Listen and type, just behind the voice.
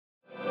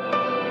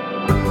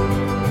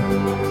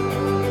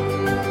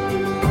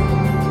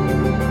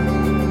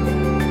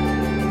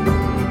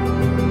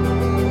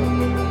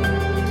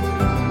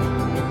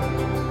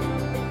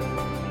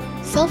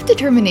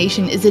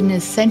Self-determination is an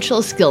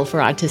essential skill for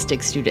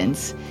autistic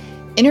students.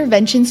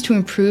 Interventions to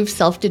improve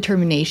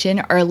self-determination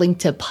are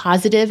linked to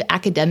positive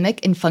academic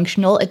and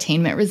functional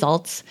attainment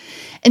results,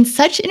 and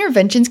such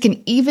interventions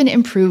can even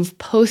improve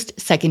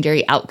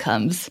post-secondary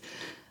outcomes.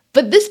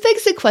 But this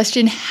begs the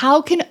question,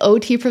 how can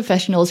OT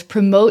professionals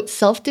promote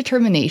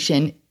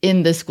self-determination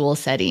in the school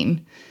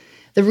setting?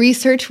 The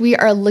research we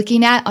are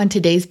looking at on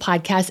today's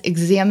podcast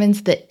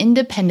examines the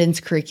independence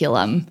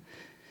curriculum,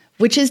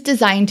 which is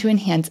designed to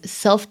enhance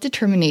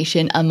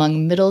self-determination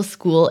among middle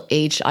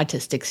school-aged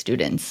autistic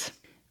students.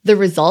 The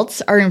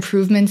results are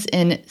improvements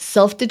in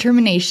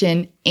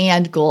self-determination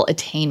and goal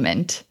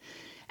attainment.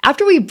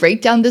 After we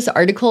break down this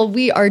article,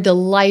 we are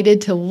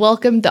delighted to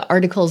welcome the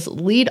article's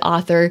lead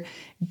author,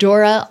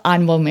 Dora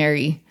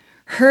Onwumere.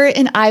 Her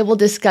and I will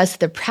discuss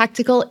the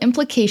practical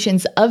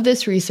implications of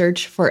this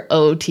research for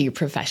OT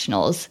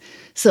professionals.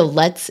 So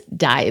let's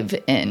dive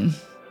in.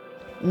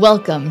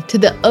 Welcome to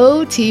the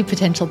OT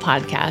Potential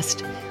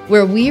Podcast,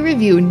 where we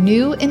review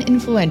new and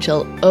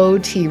influential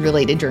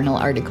OT-related journal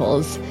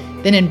articles,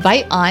 then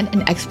invite on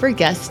an expert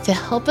guest to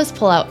help us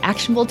pull out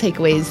actionable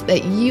takeaways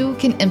that you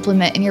can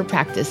implement in your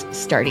practice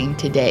starting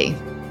today.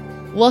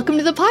 Welcome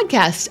to the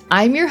podcast.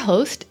 I'm your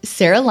host,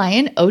 Sarah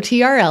Lyon,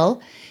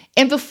 OTRL.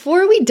 And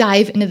before we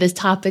dive into this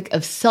topic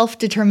of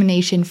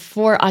self-determination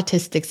for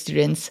autistic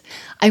students,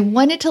 I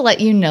wanted to let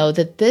you know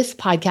that this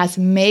podcast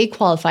may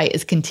qualify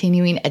as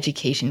continuing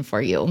education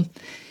for you.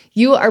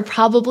 You are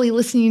probably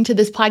listening to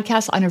this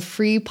podcast on a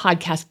free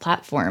podcast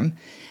platform,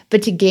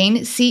 but to gain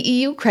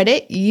CEU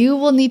credit, you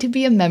will need to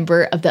be a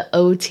member of the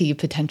OT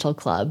Potential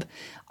Club,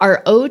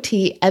 our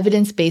OT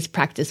evidence-based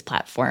practice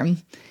platform.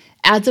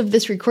 As of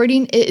this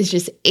recording, it is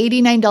just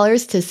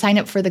 $89 to sign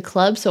up for the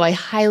club, so I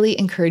highly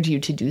encourage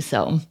you to do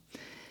so.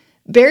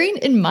 Bearing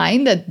in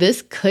mind that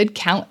this could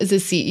count as a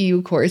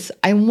CEU course,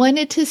 I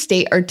wanted to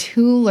state our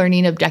 2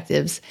 learning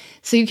objectives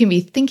so you can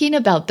be thinking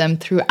about them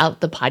throughout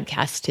the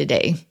podcast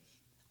today.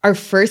 Our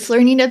first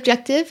learning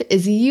objective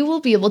is you will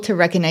be able to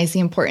recognize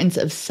the importance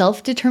of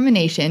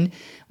self-determination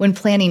when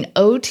planning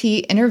OT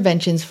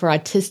interventions for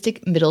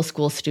autistic middle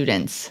school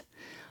students.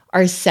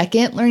 Our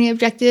second learning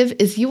objective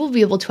is you will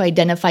be able to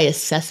identify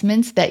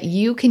assessments that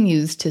you can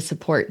use to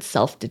support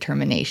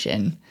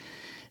self-determination.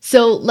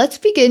 So let's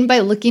begin by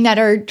looking at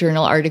our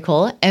journal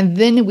article, and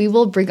then we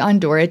will bring on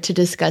Dora to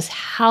discuss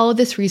how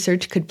this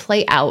research could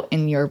play out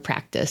in your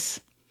practice.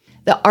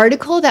 The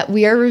article that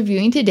we are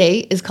reviewing today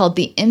is called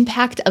The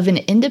Impact of an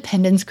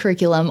Independence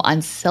Curriculum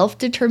on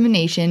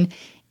Self-Determination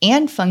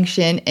and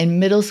Function in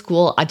Middle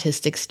School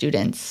Autistic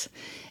Students.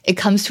 It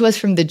comes to us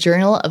from the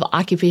Journal of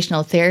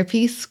Occupational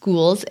Therapy,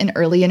 Schools, and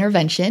Early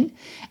Intervention,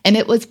 and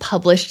it was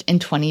published in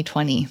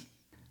 2020.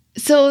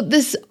 So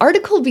this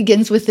article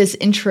begins with this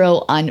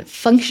intro on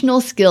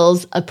functional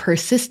skills, a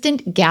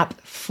persistent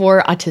gap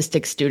for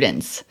autistic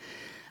students.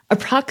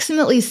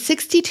 Approximately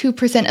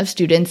 62% of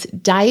students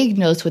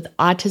diagnosed with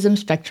autism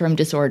spectrum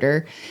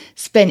disorder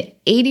spend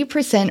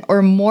 80%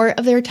 or more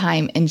of their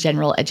time in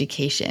general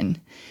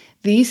education.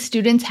 These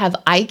students have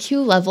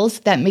IQ levels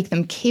that make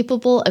them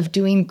capable of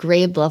doing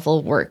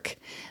grade-level work.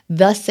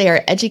 Thus, they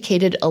are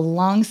educated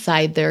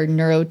alongside their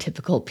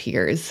neurotypical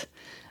peers.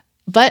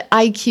 But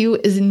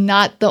IQ is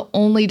not the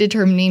only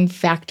determining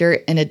factor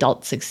in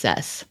adult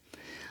success.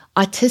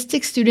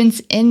 Autistic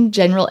students in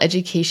general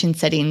education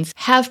settings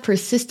have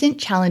persistent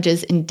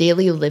challenges in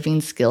daily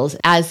living skills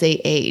as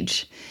they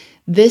age.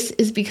 This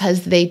is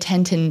because they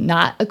tend to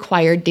not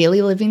acquire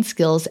daily living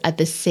skills at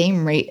the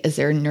same rate as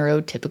their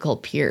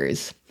neurotypical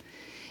peers.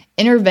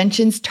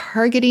 Interventions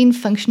targeting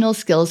functional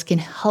skills can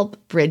help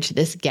bridge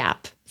this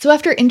gap. So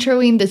after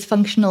introing this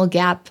functional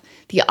gap,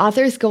 the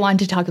authors go on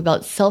to talk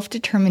about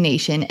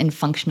self-determination and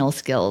functional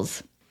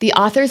skills. The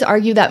authors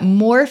argue that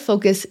more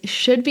focus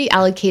should be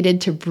allocated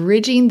to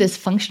bridging this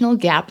functional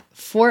gap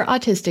for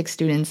autistic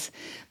students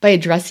by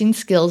addressing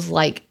skills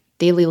like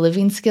daily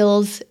living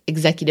skills,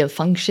 executive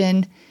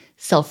function,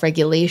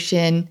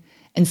 self-regulation,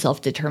 and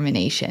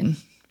self-determination.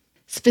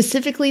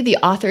 Specifically, the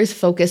authors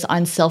focus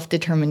on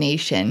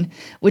self-determination,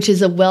 which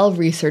is a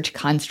well-researched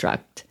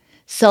construct.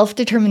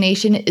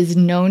 Self-determination is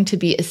known to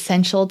be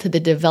essential to the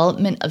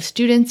development of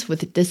students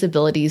with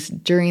disabilities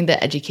during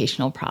the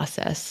educational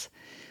process.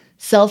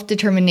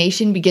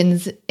 Self-determination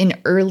begins in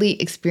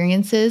early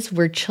experiences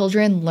where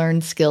children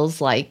learn skills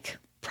like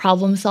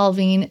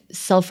problem-solving,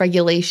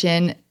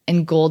 self-regulation,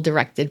 and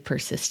goal-directed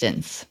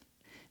persistence.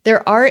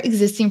 There are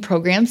existing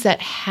programs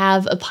that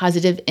have a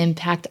positive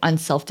impact on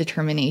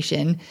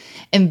self-determination,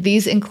 and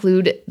these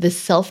include the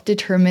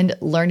Self-Determined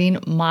Learning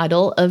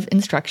Model of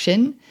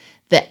Instruction,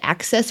 the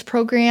Access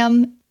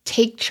Program,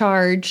 Take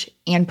Charge,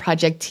 and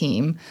Project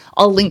Team.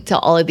 I'll link to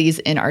all of these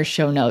in our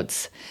show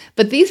notes.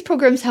 But these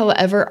programs,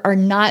 however, are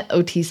not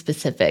OT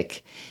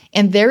specific,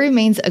 and there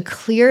remains a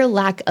clear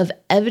lack of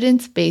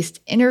evidence-based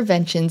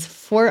interventions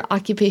for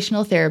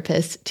occupational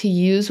therapists to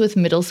use with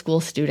middle school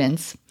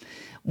students,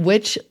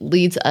 which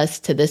leads us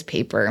to this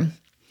paper.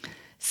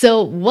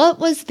 So what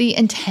was the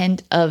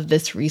intent of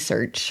this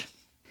research?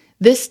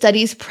 This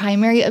study's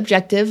primary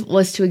objective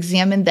was to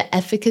examine the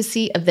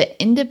efficacy of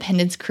the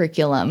independence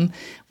curriculum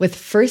with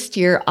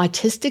first-year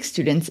autistic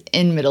students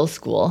in middle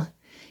school.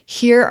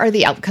 Here are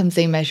the outcomes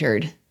they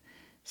measured.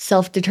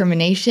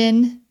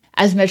 Self-determination,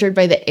 as measured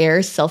by the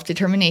AIR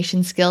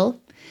self-determination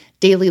skill,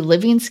 daily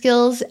living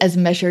skills, as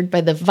measured by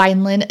the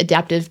Vineland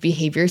adaptive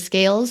behavior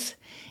scales,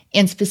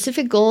 and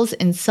specific goals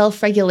in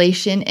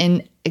self-regulation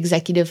and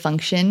executive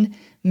function,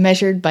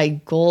 measured by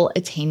goal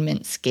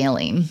attainment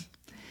scaling.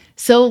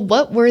 So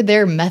what were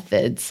their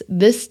methods?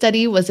 This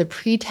study was a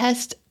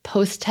pre-test,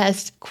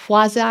 post-test,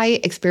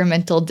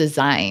 quasi-experimental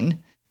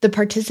design. The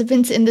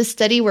participants in this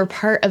study were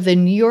part of the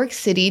New York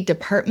City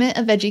Department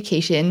of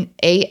Education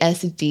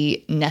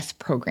ASD NEST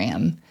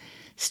program.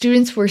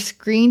 Students were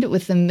screened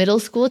with the middle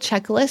school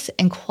checklist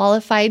and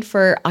qualified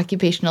for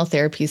occupational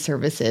therapy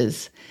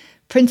services.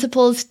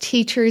 Principals,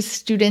 teachers,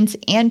 students,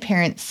 and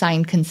parents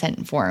signed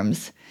consent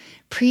forms.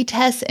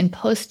 Pre-tests and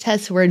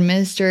post-tests were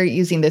administered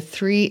using the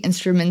 3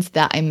 instruments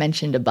that I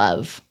mentioned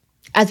above.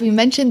 As we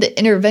mentioned, the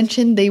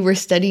intervention they were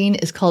studying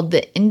is called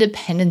the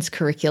independence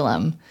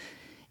curriculum.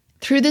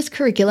 Through this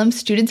curriculum,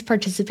 students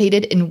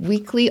participated in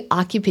weekly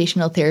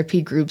occupational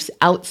therapy groups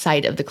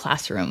outside of the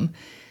classroom.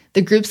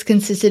 The groups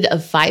consisted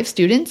of 5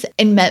 students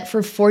and met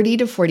for 40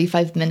 to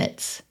 45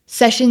 minutes.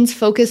 Sessions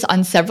focus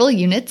on several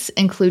units,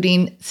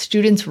 including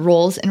students'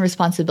 roles and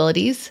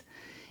responsibilities,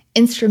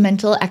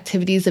 instrumental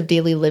activities of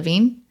daily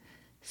living,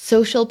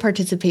 social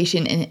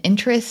participation and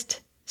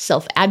interest,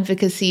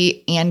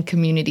 self-advocacy, and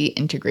community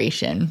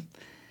integration.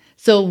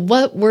 So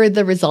what were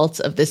the results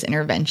of this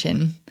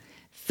intervention?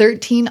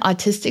 13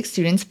 autistic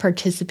students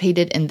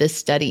participated in this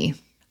study.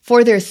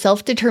 For their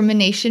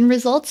self-determination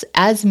results,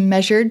 as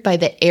measured by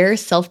the AIR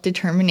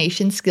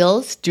self-determination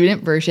skills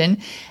student version,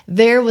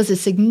 there was a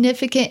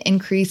significant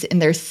increase in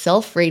their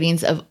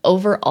self-ratings of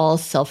overall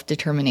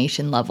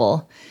self-determination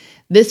level.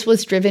 This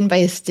was driven by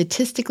a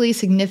statistically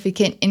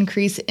significant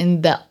increase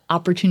in the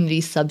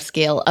opportunity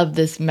subscale of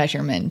this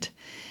measurement.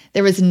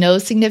 There was no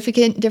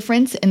significant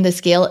difference in the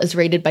scale as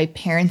rated by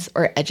parents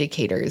or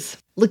educators.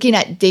 Looking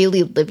at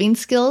daily living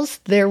skills,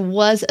 there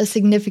was a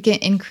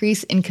significant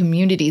increase in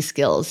community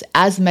skills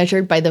as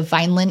measured by the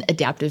Vineland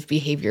adaptive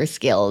behavior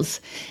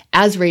scales,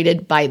 as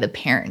rated by the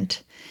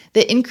parent.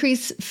 The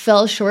increase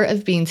fell short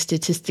of being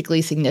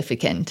statistically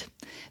significant.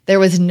 There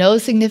was no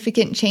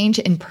significant change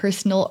in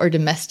personal or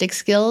domestic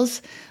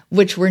skills,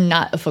 which were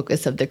not a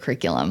focus of the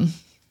curriculum.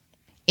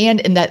 And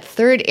in that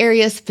third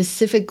area,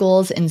 specific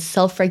goals in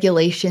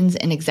self-regulations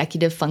and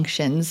executive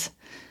functions,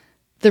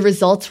 the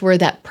results were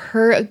that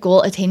per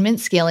goal attainment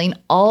scaling,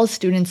 all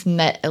students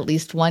met at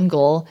least one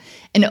goal,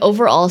 and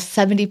overall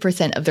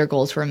 70% of their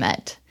goals were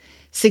met.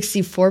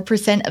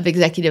 64% of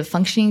executive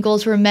functioning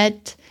goals were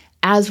met,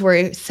 as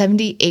were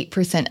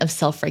 78% of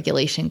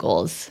self-regulation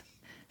goals.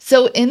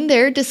 So in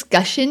their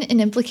discussion and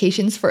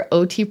implications for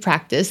OT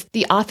practice,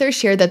 the authors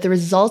share that the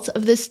results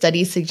of this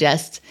study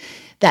suggest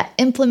that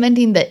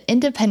implementing the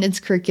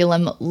independence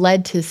curriculum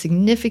led to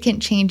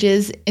significant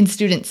changes in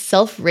students'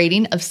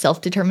 self-rating of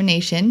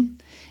self-determination,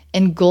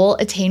 in goal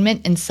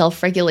attainment and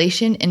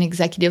self-regulation and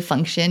executive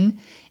function,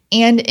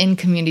 and in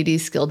community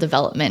skill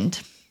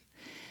development.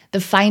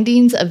 The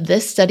findings of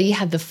this study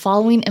have the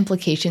following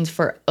implications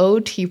for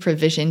OT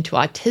provision to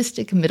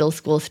autistic middle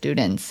school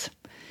students.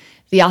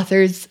 The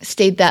authors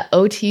state that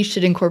OT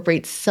should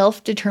incorporate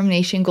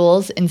self-determination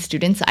goals in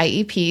students'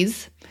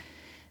 IEPs,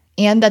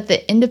 and that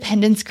the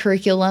independence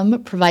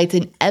curriculum provides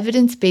an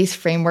evidence-based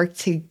framework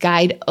to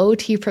guide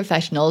OT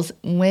professionals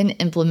when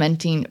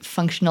implementing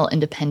functional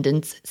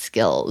independence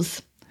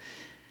skills.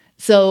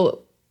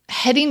 So,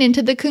 heading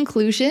into the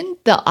conclusion,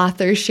 the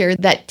authors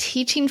shared that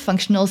teaching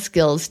functional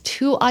skills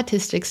to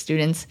autistic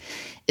students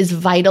is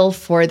vital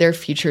for their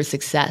future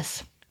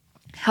success.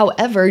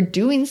 However,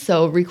 doing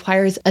so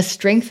requires a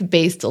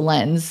strength-based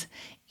lens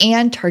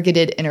and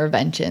targeted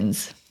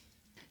interventions.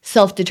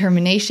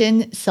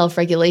 Self-determination,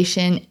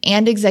 self-regulation,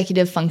 and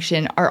executive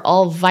function are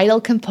all vital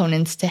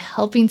components to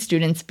helping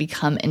students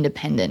become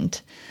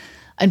independent.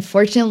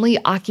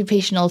 Unfortunately,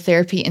 occupational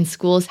therapy in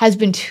schools has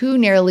been too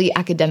narrowly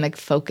academic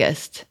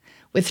focused,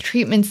 with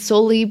treatment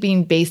solely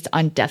being based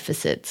on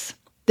deficits.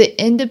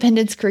 The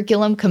independence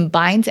curriculum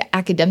combines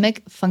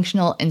academic,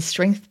 functional, and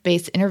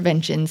strength-based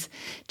interventions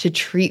to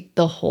treat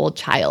the whole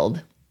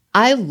child.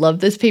 I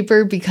love this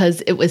paper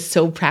because it was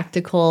so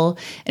practical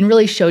and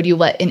really showed you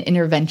what an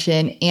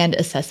intervention and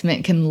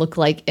assessment can look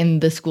like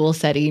in the school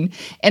setting.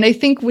 And I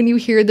think when you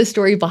hear the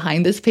story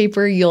behind this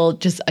paper, you'll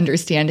just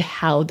understand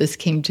how this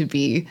came to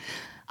be.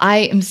 I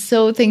am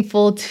so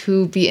thankful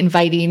to be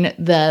inviting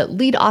the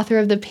lead author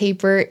of the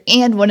paper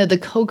and one of the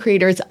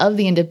co-creators of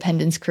the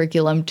independence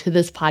curriculum to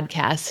this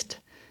podcast.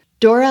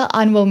 Dora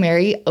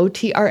Onwumere,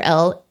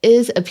 OTRL,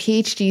 is a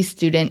PhD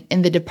student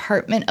in the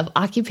Department of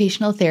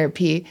Occupational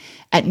Therapy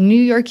at New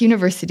York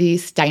University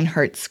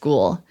Steinhardt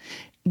School.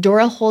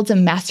 Dora holds a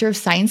Master of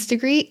Science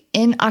degree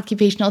in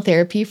Occupational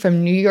Therapy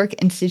from New York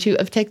Institute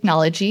of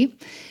Technology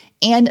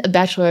and a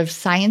Bachelor of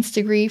Science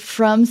degree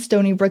from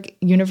Stony Brook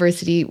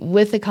University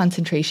with a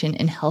concentration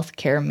in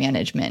healthcare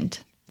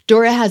management.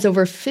 Dora has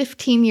over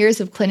 15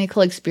 years of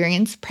clinical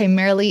experience,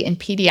 primarily in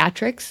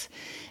pediatrics,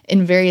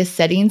 in various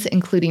settings,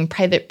 including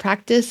private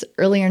practice,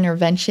 early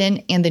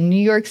intervention, and the New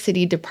York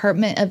City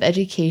Department of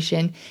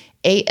Education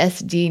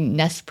ASD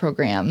NEST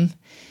program.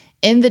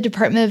 In the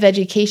Department of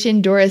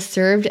Education, Dora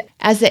served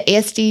as the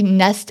ASD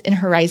NEST and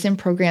Horizon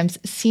program's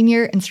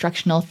senior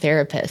instructional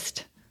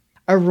therapist,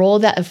 a role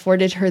that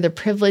afforded her the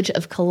privilege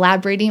of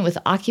collaborating with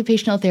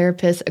occupational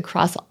therapists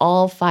across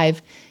all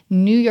 5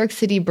 New York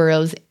City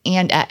boroughs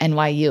and at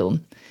NYU.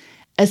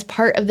 As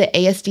part of the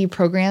ASD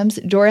programs,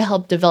 Dora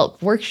helped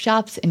develop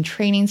workshops and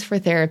trainings for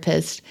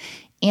therapists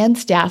and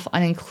staff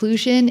on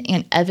inclusion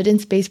and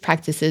evidence-based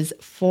practices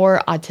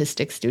for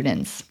autistic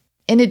students.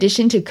 In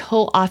addition to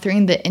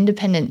co-authoring the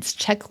Independence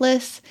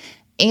Checklist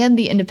and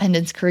the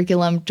Independence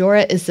Curriculum,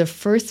 Dora is the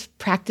first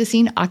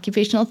practicing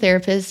occupational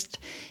therapist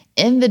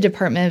in the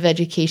Department of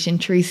Education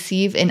to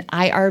receive an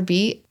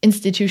IRB,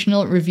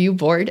 Institutional Review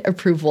Board,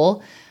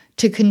 approval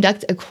to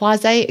conduct a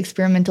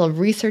quasi-experimental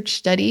research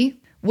study,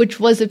 which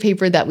was a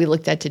paper that we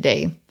looked at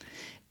today.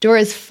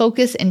 Dora's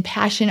focus and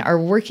passion are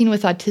working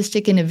with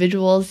autistic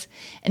individuals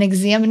and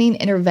examining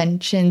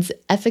interventions'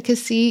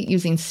 efficacy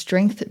using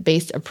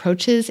strength-based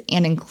approaches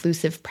and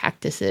inclusive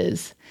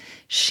practices.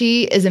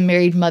 She is a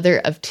married mother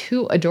of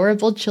 2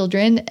 adorable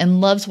children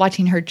and loves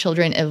watching her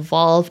children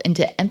evolve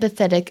into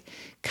empathetic,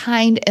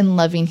 kind, and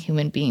loving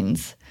human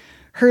beings.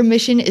 Her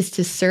mission is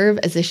to serve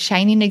as a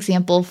shining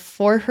example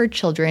for her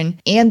children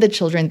and the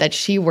children that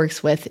she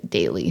works with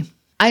daily.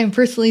 I am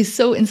personally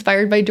so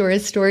inspired by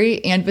Dora's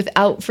story, and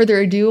without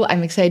further ado,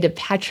 I'm excited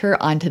to patch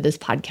her onto this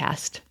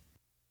podcast.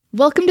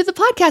 Welcome to the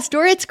podcast,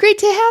 Dora. It's great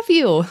to have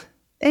you.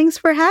 Thanks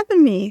for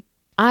having me.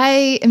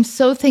 I am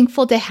so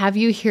thankful to have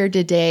you here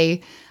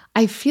today.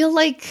 I feel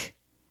like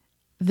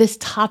this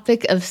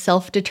topic of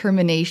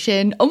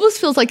self-determination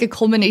almost feels like a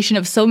culmination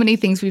of so many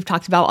things we've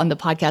talked about on the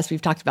podcast. We've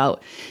talked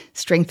about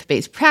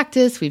strength-based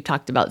practice. We've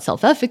talked about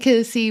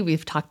self-efficacy.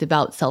 We've talked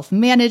about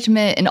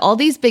self-management and all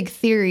these big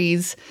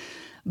theories.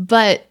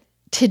 But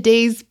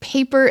today's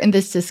paper and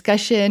this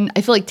discussion,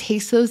 I feel like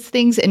takes those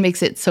things and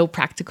makes it so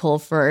practical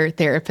for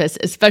therapists,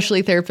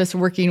 especially therapists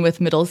working with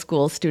middle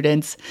school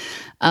students,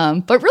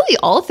 but really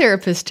all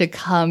therapists to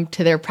come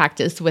to their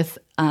practice with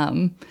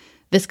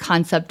this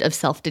concept of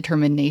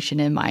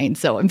self-determination in mind.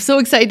 So I'm so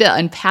excited to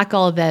unpack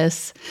all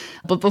this.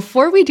 But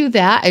before we do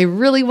that, I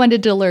really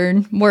wanted to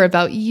learn more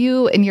about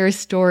you and your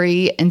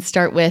story and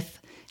start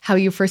with how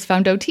you first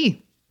found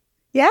OT.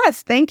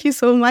 Yes, thank you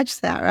so much,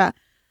 Sarah.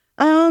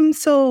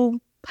 So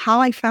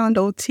how I found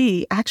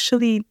OT,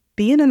 actually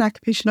being an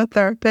occupational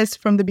therapist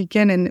from the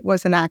beginning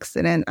was an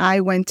accident.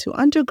 I went to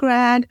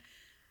undergrad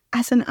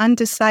as an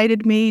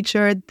undecided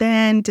major,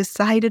 then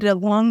decided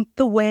along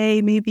the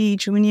way, maybe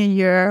junior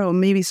year or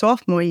maybe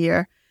sophomore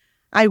year,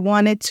 I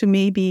wanted to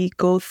maybe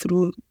go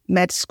through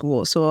med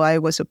school. So I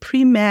was a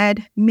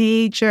pre-med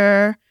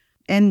major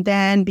and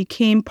then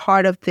became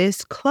part of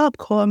this club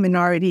called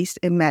Minorities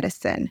in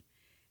Medicine.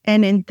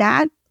 And in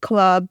that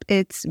club,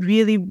 it's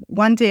really,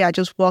 one day I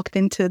just walked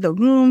into the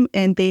room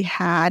and they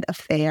had a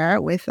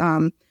fair with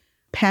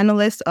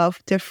panelists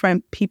of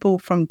different people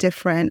from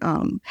different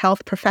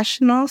health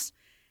professionals.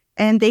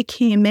 And they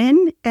came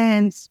in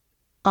and,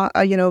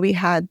 we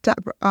had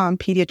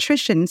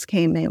pediatricians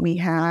came in, we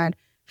had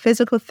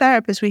physical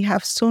therapists, we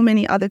have so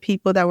many other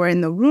people that were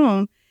in the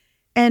room.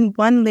 And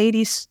one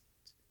lady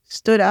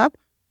stood up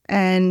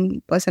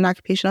and was an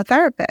occupational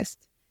therapist.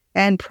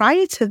 And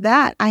prior to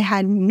that, I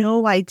had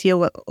no idea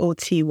what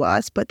OT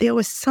was, but there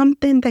was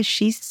something that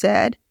she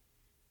said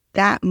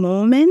that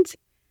moment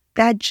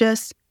that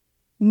just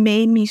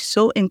made me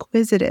so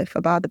inquisitive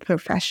about the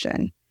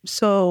profession.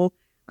 So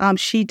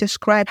she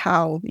described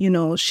how,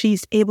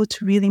 she's able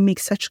to really make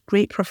such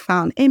great,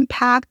 profound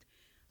impact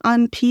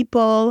on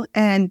people,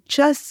 and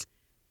just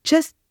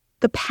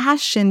the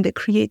passion, the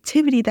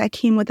creativity that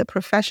came with the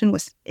profession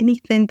was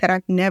anything that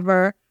I've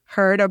never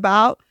heard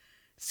about.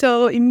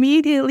 So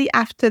immediately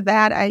after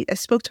that, I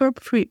spoke to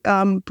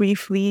her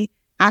briefly.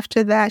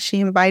 After that, she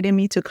invited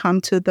me to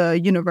come to the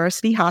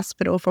university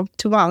hospital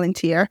to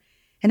volunteer.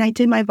 And I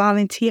did my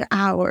volunteer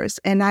hours.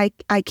 And I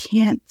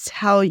can't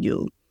tell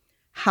you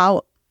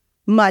how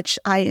much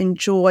I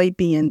enjoy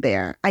being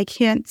there. I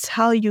can't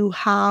tell you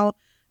how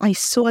I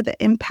saw the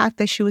impact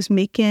that she was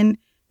making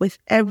with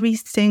every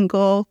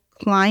single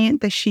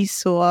client that she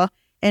saw.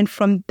 And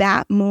from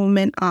that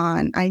moment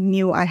on, I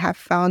knew I had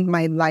found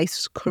my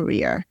life's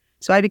career.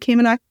 So I became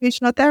an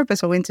occupational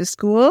therapist. I went to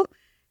school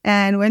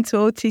and went to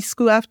OT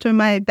school after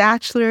my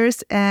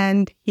bachelor's,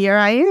 and here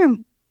I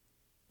am.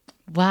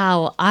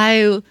 Wow.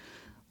 I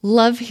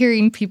love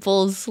hearing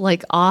people's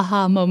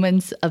aha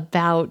moments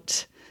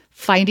about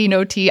finding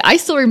OT. I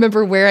still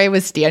remember where I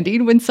was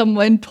standing when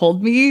someone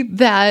told me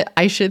that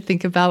I should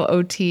think about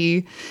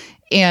OT,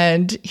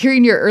 and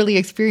hearing your early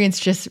experience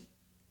just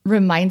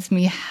reminds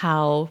me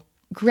how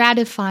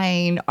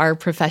gratifying our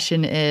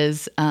profession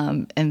is,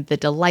 and the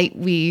delight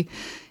we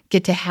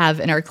get to have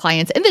in our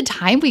clients and the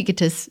time we get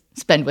to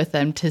spend with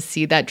them to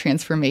see that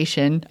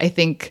transformation. I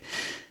think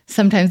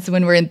sometimes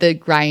when we're in the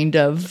grind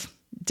of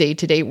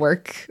day-to-day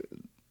work,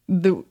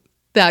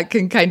 that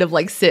can kind of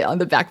like sit on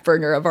the back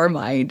burner of our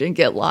mind and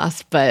get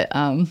lost. But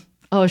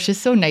it's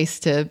just so nice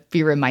to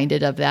be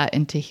reminded of that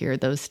and to hear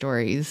those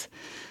stories.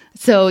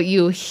 So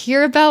you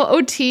hear about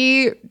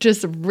OT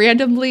just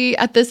randomly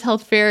at this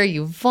health fair,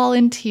 you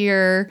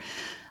volunteer.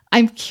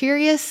 I'm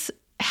curious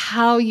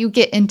how you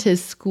get into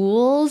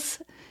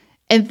schools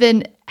and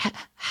then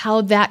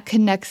how that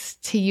connects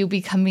to you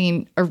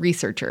becoming a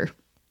researcher.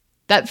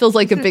 That feels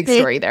like a big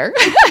story there.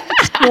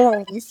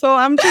 So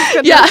I'm just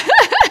going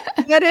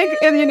to get it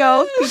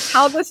and,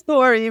 tell the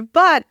story.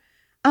 But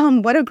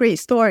what a great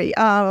story.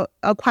 A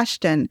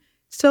question.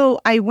 So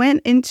I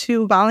went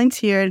into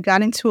volunteered,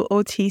 got into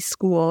OT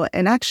school,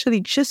 and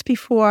actually just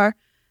before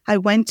I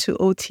went to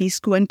OT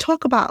school and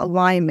talk about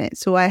alignment.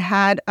 So I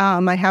have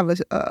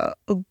a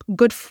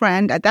good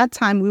friend. At that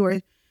time, we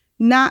were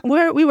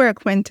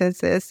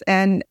acquaintances,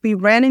 and we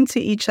ran into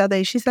each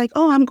other. She's like,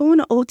 "Oh, I'm going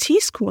to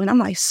OT school," and I'm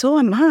like, "So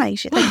am I."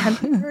 She's like,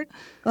 "Have you heard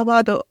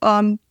about the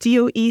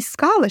DOE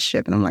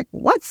scholarship?" And I'm like,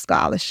 "What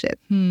scholarship?"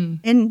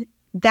 And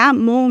that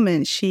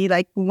moment, she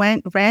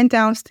ran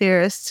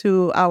downstairs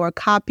to our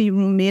copy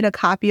room, made a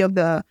copy of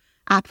the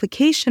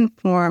application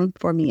form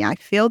for me. I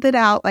filled it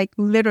out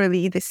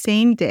literally the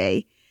same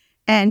day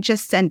and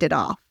just sent it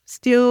off.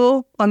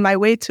 Still on my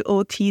way to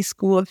OT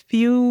school, a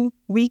few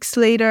weeks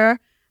later,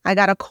 I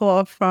got a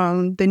call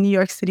from the New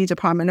York City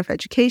Department of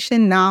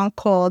Education, now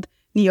called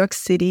New York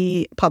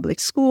City Public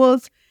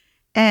Schools,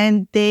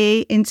 and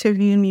they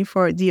interviewed me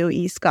for a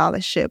DOE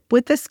scholarship.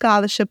 With the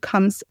scholarship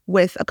comes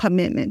with a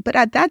commitment. But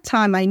at that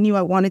time, I knew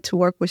I wanted to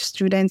work with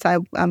students. I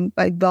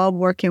love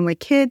working with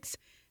kids.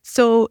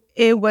 So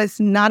it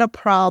was not a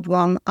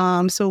problem.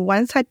 So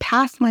once I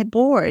passed my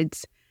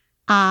boards,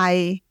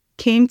 I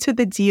came to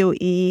the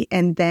DOE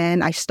and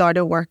then I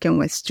started working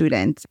with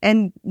students.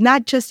 And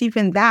not just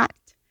even that,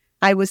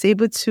 I was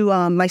able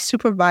to, my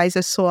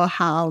supervisor saw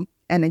how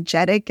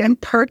energetic and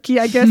perky,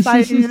 I guess I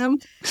am.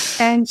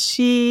 And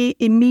she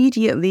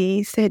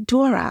immediately said,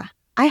 "Dora,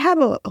 I have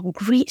a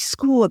great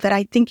school that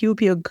I think you'll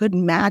be a good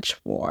match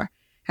for."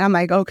 And I'm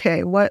like,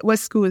 "Okay, what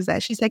school is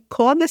that?" She's like,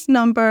 "Call this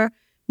number,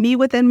 meet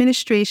with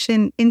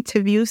administration,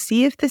 interview,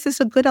 see if this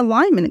is a good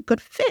alignment, a good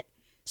fit."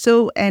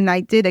 So, and I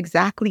did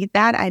exactly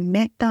that. I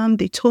met them.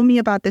 They told me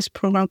about this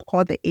program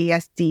called the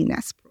ASD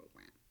Nest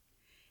program.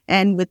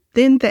 And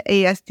within the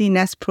ASD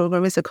Nest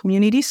program is a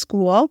community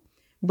school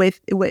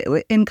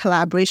in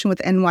collaboration with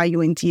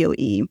NYU and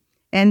DOE.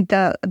 And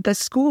the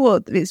school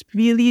is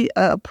really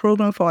a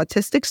program for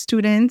autistic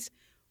students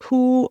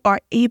who are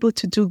able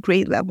to do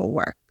grade level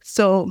work.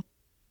 So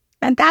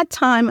at that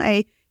time,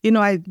 I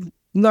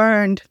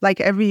learned,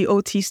 like every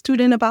OT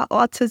student, about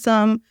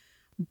autism.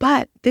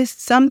 But there's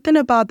something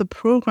about the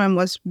program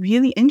was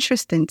really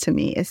interesting to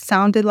me. It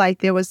sounded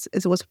like it was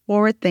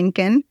forward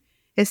thinking.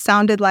 It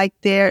sounded like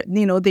they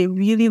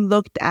really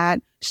looked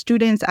at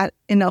students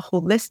in a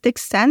holistic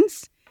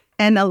sense.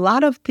 And a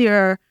lot of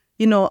their,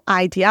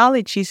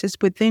 ideologies is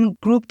within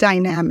group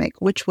dynamic,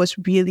 which was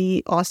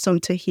really awesome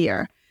to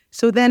hear.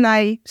 So then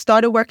I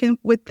started working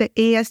with the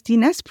ASD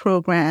Nest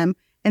program,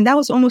 and that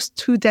was almost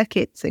 2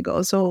 decades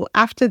ago. So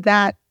after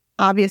that,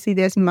 obviously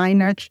there's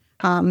minor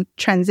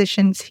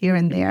transitions here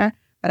and there,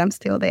 but I'm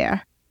still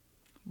there.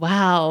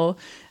 Wow.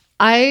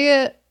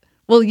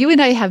 You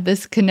and I have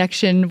this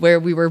connection where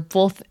we were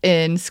both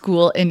in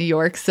school in New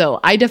York. So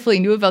I definitely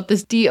knew about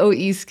this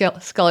DOE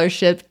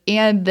scholarship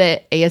and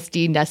the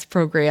ASD Nest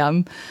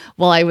program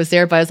while I was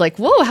there. But I was like,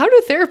 whoa, how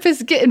do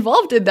therapists get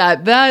involved in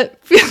that?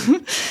 That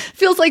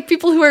feels like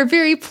people who are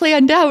very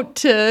planned out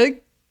to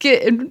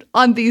get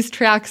on these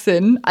tracks.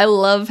 And I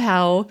love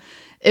how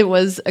it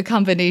was a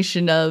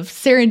combination of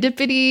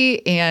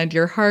serendipity and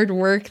your hard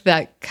work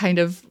that kind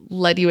of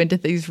led you into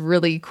these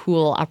really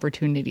cool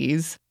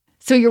opportunities.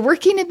 So you're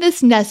working in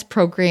this Nest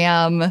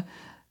program.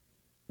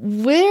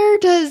 Where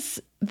does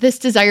this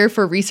desire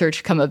for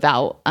research come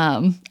about?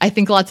 I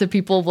think lots of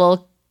people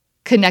will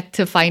connect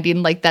to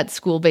finding like that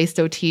school-based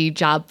OT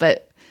job,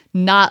 but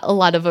not a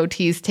lot of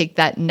OTs take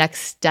that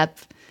next step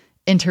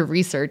into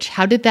research.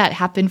 How did that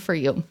happen for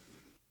you?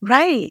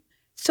 Right.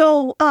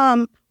 So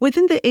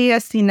within the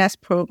ASD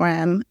Nest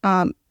program,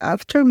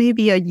 after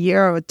maybe a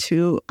year or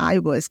two, I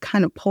was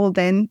kind of pulled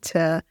in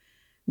to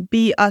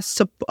be a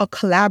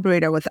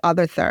collaborator with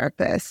other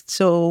therapists.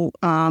 So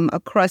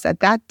across at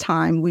that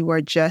time, we were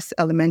just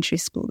elementary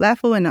school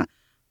level. And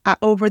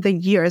over the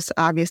years,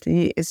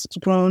 obviously, it's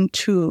grown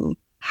to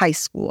high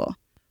school.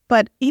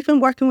 But even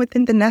working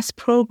within the Nest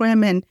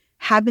program and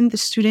having the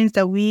students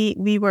that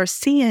we were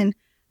seeing,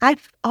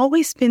 I've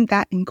always been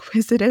that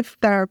inquisitive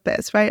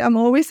therapist, right? I'm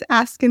always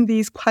asking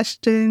these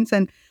questions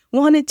and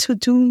wanted to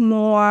do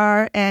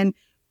more, and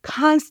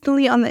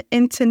constantly on the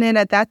internet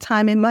at that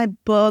time in my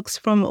books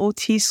from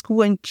OT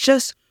school, and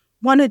just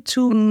want to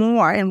do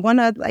more and want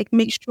to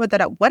make sure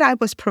that what I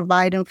was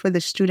providing for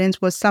the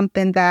students was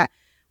something that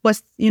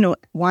was,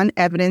 one,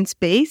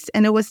 evidence-based,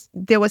 and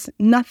there was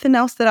nothing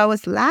else that I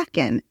was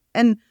lacking.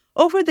 And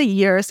over the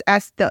years,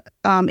 as the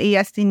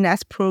ASD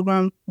Nest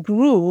program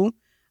grew,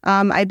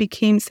 I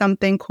became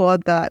something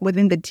called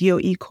within the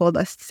DOE called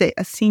a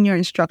senior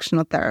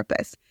instructional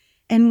therapist.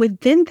 And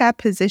within that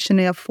position,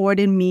 it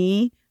afforded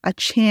me a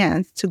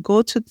chance to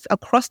go to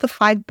across the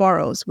 5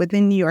 boroughs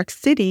within New York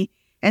City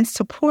and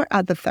support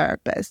other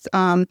therapists.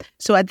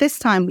 So at this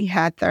time, we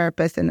had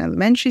therapists in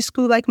elementary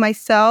school like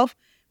myself.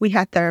 We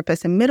had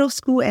therapists in middle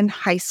school and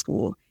high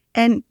school.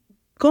 And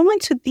going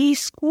to these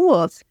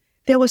schools,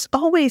 there was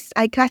always,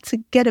 I got to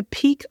get a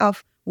peek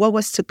of what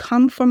was to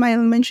come for my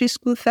elementary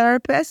school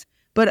therapist.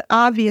 But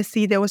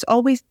obviously, there was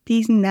always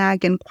these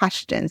nagging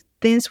questions.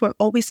 Things were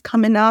always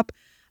coming up.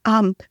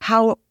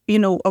 How,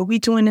 are we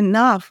doing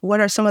enough?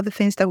 What are some of the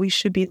things that we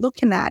should be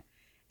looking at?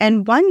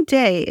 And one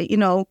day,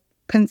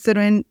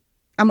 considering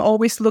I'm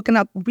always looking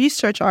up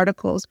research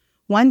articles,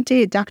 one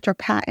day, Dr.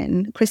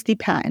 Christy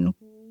Patton,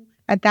 who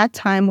at that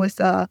time was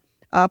a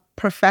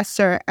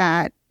professor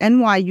at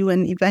NYU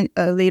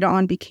and later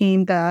on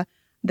became the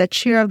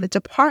chair of the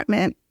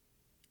department,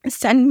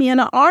 sent me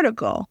an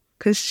article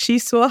because she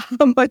saw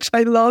how much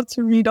I love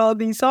to read all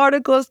these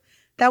articles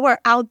that were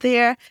out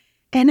there.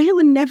 And I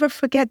would never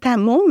forget that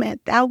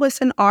moment. That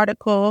was an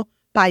article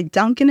by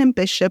Duncan and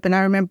Bishop. And I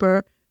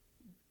remember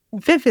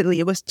vividly,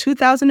 it was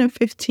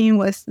 2015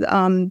 was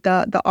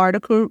the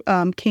article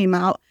came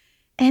out.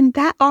 And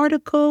that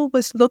article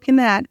was looking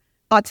at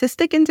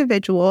autistic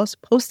individuals,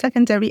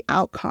 post-secondary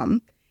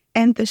outcome.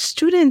 And the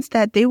students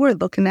that they were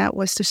looking at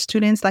was the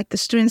students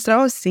that I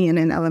was seeing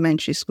in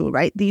elementary school,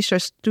 right? These are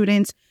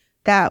students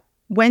that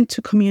went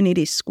to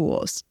community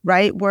schools,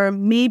 right? Were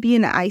maybe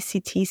in an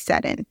ICT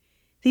setting.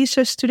 These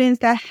are students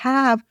that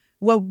have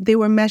what they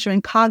were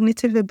measuring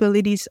cognitive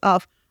abilities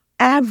of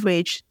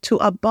average to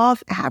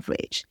above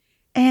average.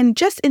 And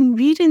just in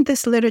reading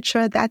this literature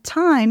at that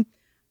time,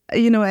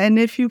 and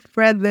if you've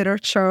read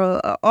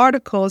literature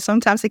articles,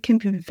 sometimes it can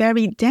be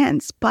very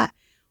dense. But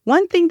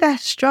one thing that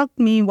struck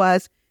me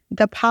was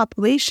the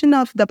population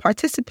of the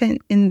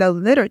participant in the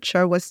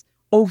literature was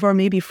over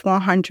maybe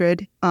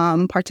 400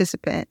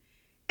 participants.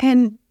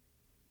 And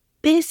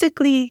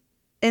basically,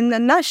 in a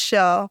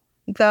nutshell,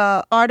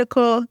 the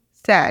article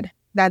said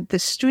that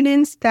these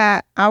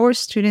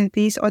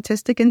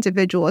autistic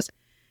individuals,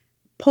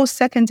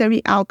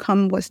 post-secondary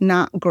outcome was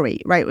not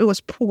great, right? It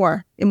was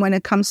poor when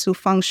it comes to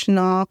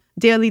functional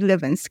daily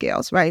living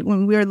skills, right?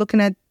 When we were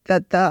looking at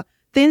the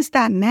things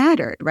that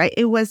mattered, right?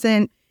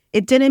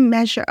 It didn't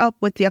measure up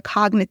with their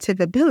cognitive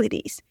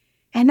abilities.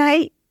 And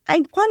I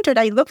wondered,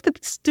 I looked at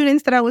the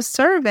students that I was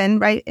serving,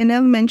 right, in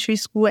elementary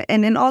school,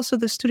 and then also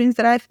the students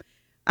that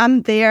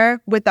I'm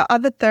there with the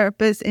other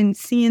therapists and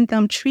seeing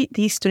them treat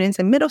these students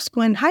in middle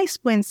school and high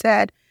school and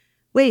said,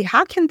 wait,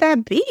 how can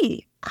that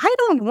be? I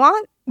don't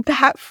want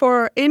that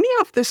for any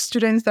of the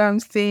students that I'm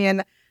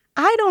seeing.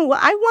 I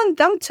want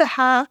them to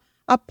have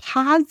a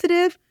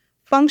positive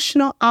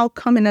functional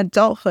outcome in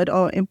adulthood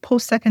or in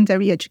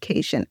post-secondary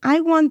education. I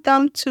want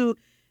the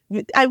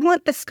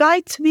sky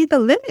to be the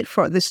limit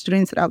for the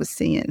students that I was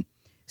seeing.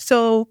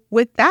 So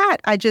with that,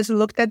 I just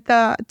looked at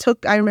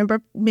I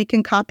remember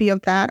making a copy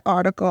of that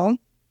article,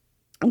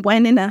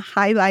 went in and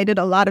highlighted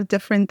a lot of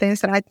different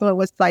things that I thought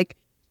was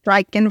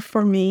striking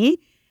for me,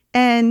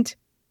 and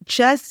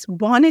just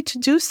wanted to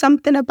do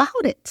something about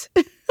it.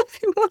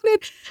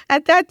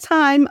 At that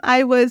time,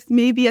 I was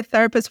maybe a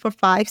therapist for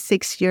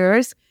 5-6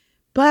 years,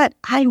 but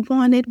I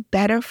wanted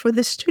better for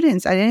the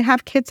students. I didn't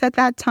have kids at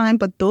that time,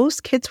 but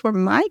those kids were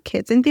my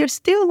kids, and they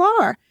still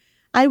are.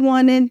 I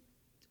wanted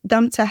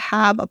them to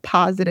have a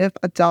positive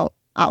adult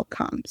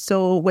outcome.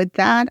 So with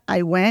that,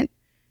 I went,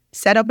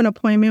 set up an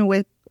appointment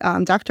with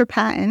Dr.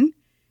 Patton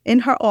in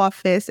her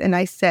office, and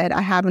I said,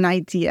 I have an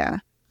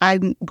idea.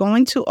 I'm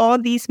going to all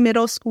these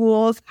middle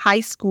schools,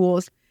 high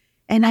schools,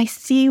 and I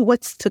see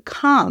what's to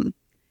come.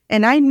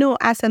 And I know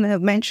as an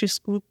elementary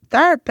school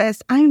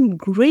therapist, I'm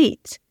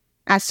great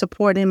at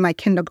supporting my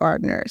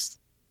kindergartners,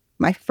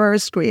 my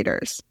first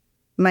graders,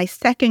 my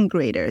second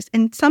graders.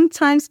 And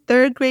sometimes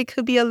third grade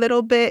could be a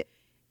little bit,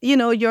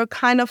 you're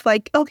kind of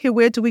like, okay,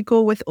 where do we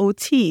go with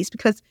OTs?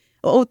 Because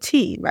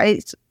OT,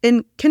 right?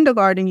 In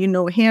kindergarten,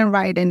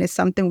 handwriting is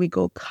something we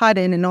go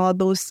cutting and all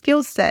those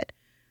skill set.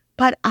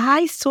 But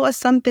I saw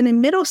something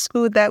in middle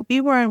school that we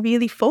weren't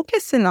really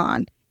focusing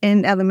on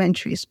in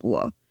elementary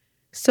school.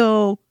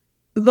 So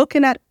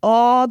looking at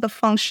all the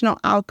functional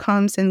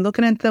outcomes and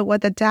looking at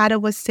what the data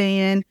was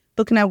saying,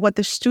 looking at what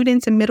the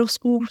students in middle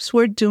schools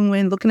were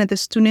doing, looking at the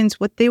students,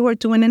 what they were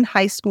doing in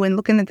high school, and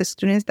looking at the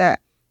students that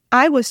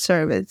I was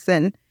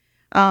servicing.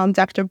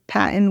 Dr.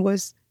 Patton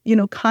was,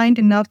 kind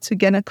enough to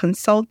get a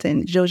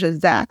consultant, Joja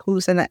Zach,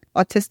 who's an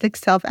autistic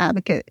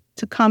self-advocate,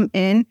 to come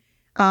in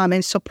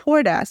and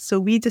support us. So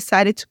we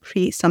decided to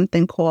create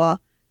something called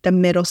the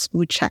middle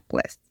school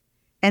checklist.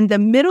 And the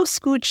middle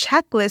school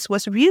checklist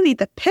was really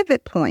the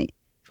pivot point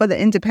for the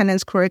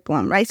independence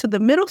curriculum, right? So the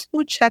middle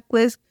school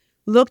checklist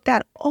looked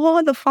at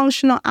all the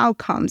functional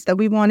outcomes that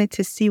we wanted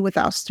to see with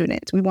our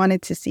students. We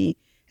wanted to see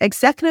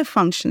executive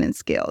functioning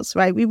skills,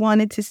 right? We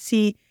wanted to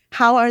see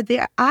how are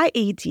their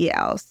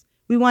IADLs.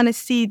 We want to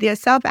see their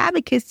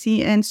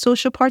self-advocacy and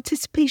social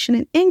participation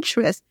and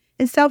interest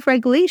and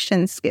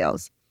self-regulation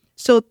skills.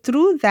 So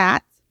through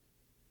that,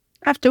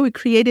 after we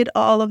created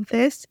all of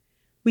this,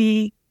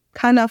 we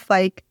kind of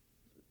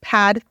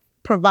had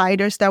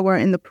providers that were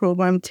in the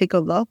program take a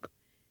look,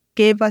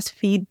 gave us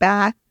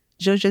feedback.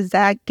 Judge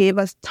Zach gave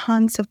us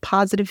tons of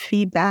positive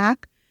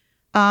feedback.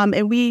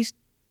 And we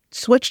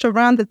switched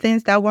around the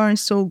things that weren't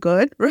so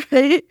good,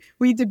 right?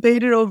 We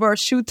debated over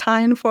shoe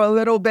tying for a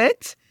little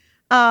bit.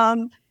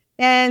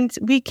 And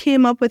we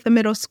came up with a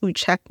middle school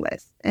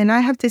checklist. And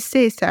I have to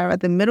say, Sarah,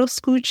 the middle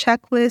school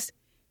checklist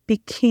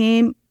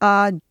became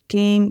a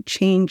game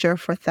changer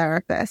for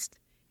therapists.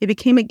 It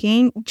became a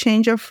game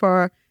changer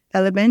for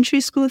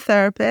elementary school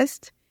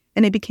therapists,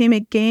 and it became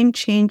a game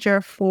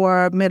changer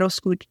for middle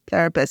school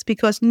therapists,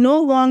 because no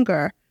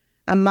longer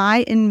am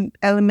I in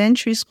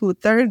elementary school,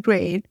 3rd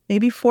grade,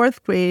 maybe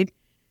 4th grade,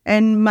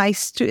 and my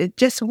student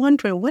just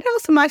wondering, what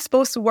else am I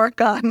supposed to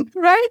work on,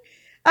 right?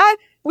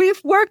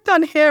 We've worked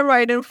on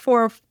handwriting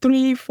for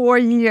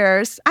 3-4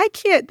 years. I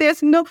can't,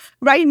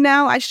 right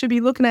now I should be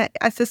looking at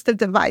assistive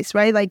device,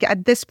 right? Like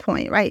at this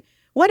point, right?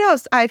 What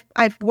else?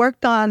 I've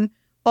worked on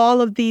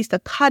all of these, the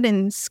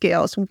cutting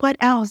skills. What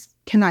else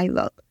can I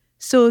look?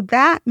 So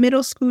that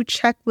middle school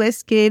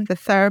checklist gave the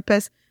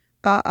therapist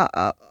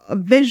a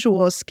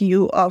visual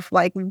skew of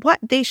like what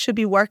they should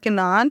be working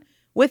on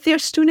with their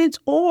students,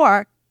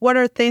 or what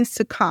are things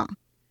to come.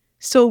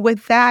 So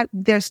with that,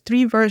 there's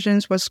 3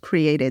 versions was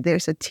created.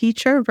 There's a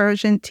teacher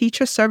version,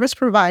 teacher service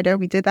provider.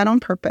 We did that on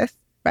purpose,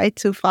 right,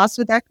 to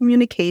foster that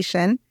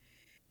communication.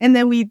 And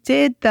then we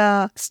did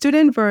the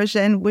student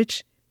version,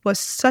 which was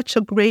such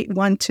a great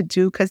one to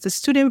do because the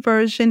student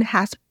version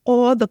has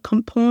all the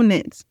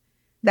components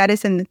that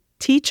is in the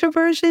teacher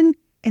version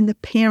and the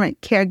parent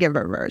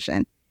caregiver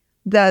version.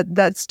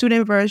 The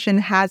student version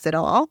has it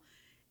all.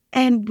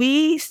 And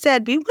we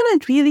said we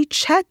want to really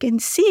check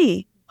and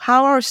see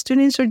how our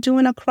students are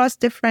doing across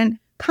different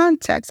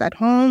contexts, at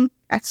home,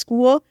 at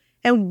school,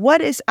 and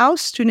what is our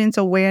students'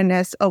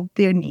 awareness of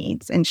their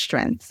needs and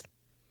strengths.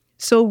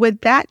 So with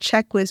that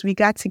checklist, we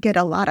got to get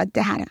a lot of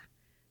data.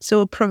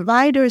 So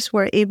providers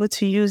were able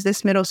to use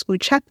this middle school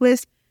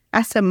checklist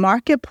as a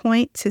market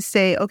point to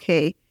say,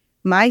 okay,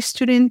 my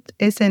student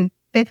is in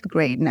 5th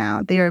grade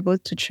now. They are able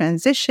to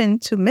transition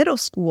to middle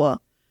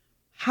school.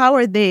 How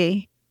are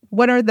they?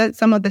 What are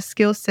some of the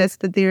skill sets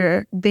that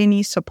they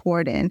need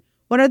support in?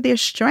 What are their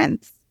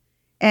strengths?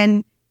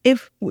 And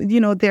if,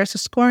 there's a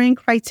scoring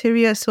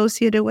criteria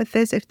associated with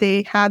this, if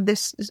they have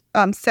this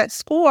set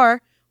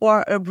score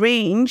or a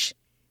range,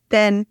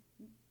 then,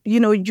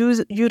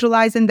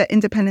 utilizing the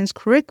independence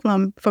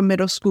curriculum for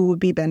middle school would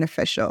be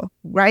beneficial,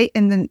 right?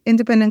 And the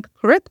independent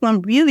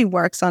curriculum really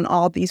works on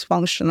all these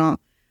functional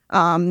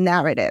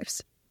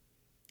narratives.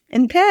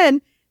 And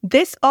then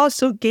this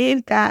also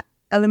gave that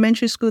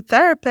elementary school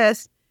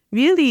therapist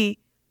really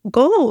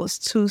goals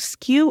to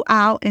skew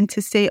out and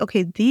to say,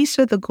 okay, these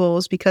are the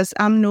goals, because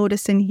I'm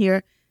noticing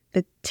here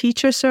the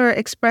teachers are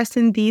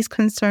expressing these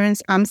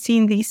concerns. I'm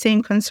seeing these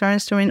same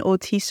concerns during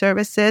OT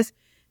services.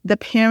 The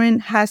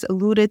parent has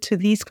alluded to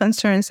these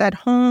concerns at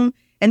home,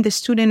 and the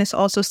student is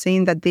also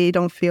saying that they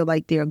don't feel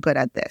like they're good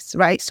at this,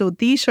 right? So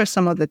these are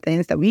some of the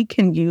things that we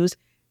can use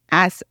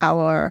as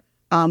our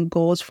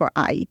goals for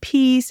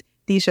IEPs.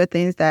 These are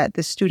things that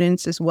the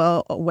students is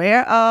well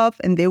aware of,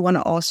 and they want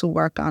to also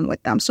work on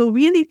with them. So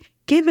really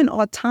giving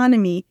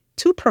autonomy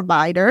to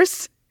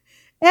providers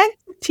and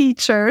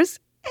teachers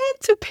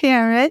and to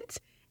parents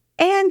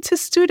and to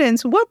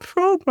students. What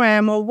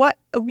program or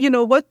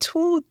what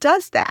tool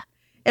does that?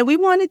 And we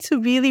wanted to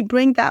really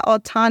bring that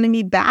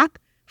autonomy back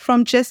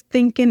from just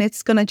thinking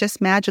it's going to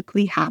just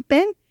magically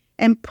happen,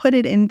 and put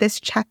it in this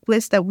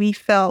checklist that we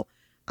felt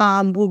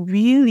will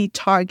really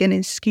target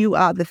and skew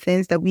out the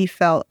things that we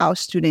felt our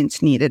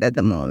students needed at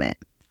the moment.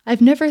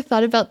 I've never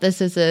thought about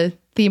this as a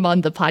theme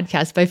on the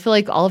podcast, but I feel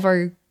like all of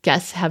our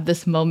guests have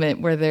this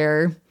moment where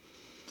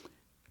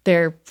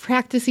they're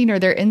practicing or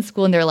they're in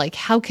school and they're like,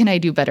 how can I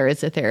do better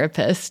as a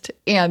therapist?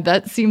 And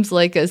that seems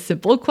like a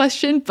simple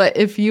question, but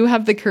if you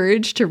have the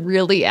courage to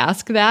really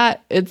ask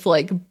that, it's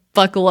like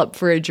buckle up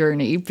for a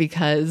journey,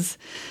 because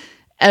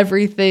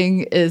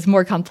everything is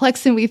more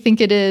complex than we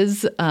think it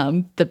is.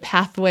 The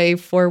pathway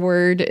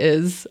forward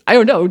is,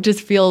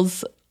 just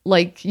feels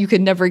like you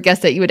could never guess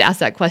that you would ask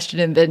that question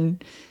and then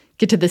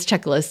get to this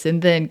checklist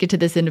and then get to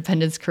this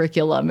independence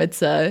curriculum.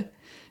 It's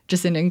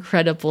just an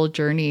incredible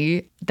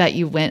journey that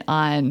you went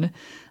on.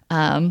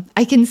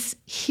 I can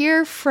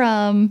hear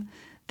from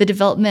the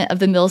development of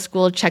the middle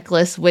school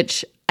checklist,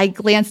 which I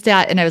glanced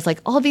at and I was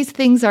like, all these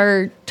things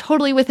are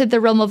totally within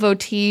the realm of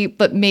OT,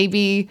 but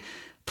maybe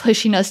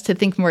pushing us to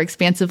think more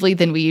expansively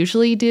than we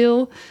usually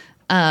do.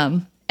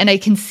 And I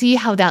can see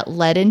how that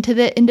led into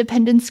the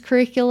independence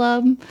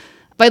curriculum.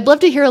 But I'd love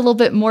to hear a little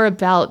bit more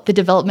about the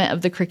development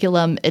of the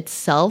curriculum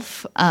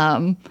itself.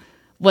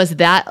 Was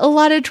that a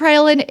lot of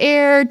trial and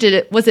error?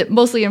 Was it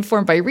mostly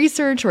informed by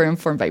research or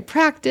informed by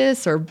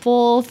practice or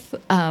both?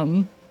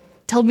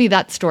 Tell me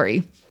that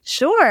story.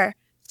 Sure.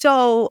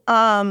 So,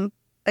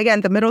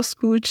 again, the middle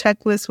school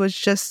checklist was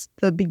just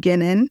the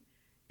beginning.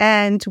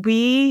 And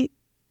we,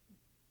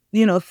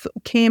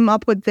 came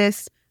up with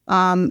this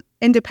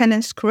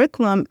independence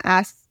curriculum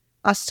as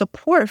a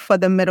support for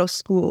the middle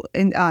school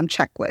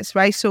checklist,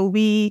 right? So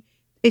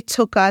it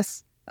took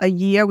us a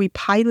year. We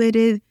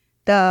piloted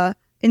the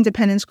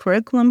independence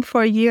curriculum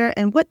for a year.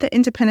 And what the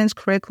independence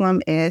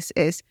curriculum is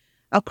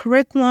a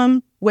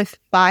curriculum with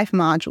 5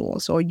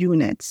 modules or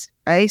units,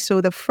 right?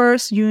 So the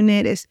first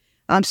unit is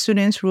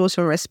students' roles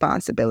and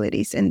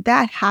responsibilities. And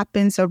that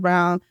happens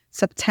around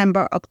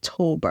September,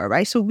 October,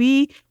 right? So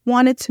we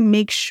wanted to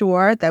make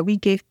sure that we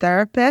gave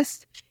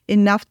therapists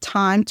enough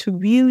time to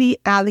really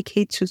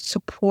allocate to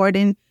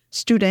supporting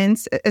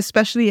students,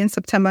 especially in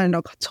September and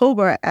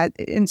October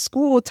in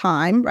school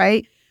time,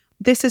 right?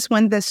 This is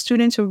when the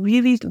students are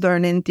really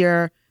learning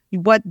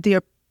what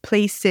their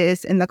place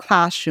is in the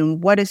classroom,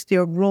 what is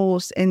their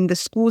roles in the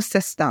school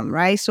system,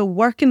 right? So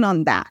working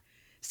on that.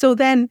 So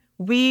then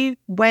we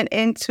went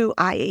into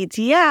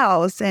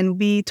IADLs and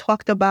we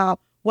talked about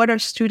what are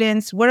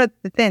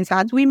the things?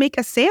 How do we make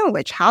a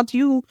sandwich?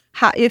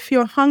 If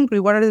you're hungry,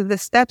 what are the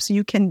steps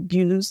you can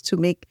use to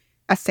make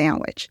a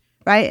sandwich,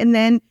 right? And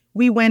then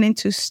we went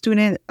into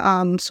student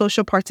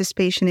social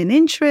participation and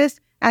interest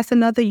as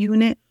another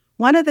unit.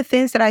 One of the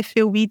things that I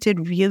feel we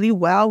did really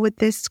well with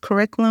this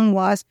curriculum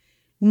was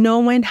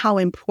knowing how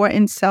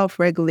important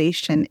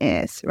self-regulation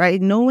is, right?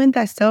 Knowing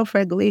that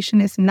self-regulation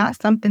is not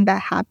something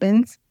that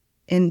happens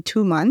in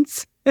 2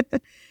 months.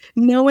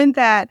 Knowing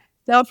that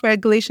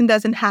self-regulation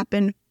doesn't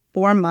happen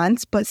 4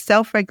 months, but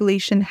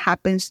self-regulation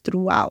happens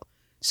throughout.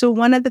 So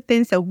one of the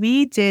things that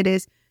we did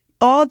is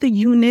all the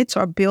units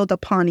are built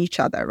upon each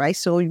other, right?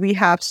 So we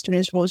have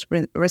students' roles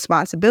and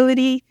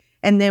responsibility,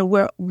 and then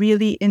we're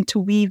really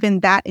interweaving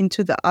that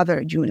into the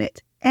other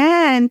unit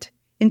and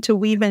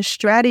interweaving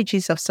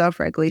strategies of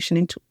self-regulation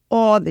into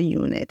all the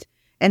unit.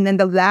 And then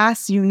the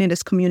last unit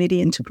is community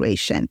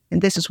integration.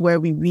 And this is where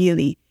we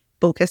really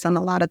focus on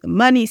a lot of the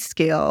money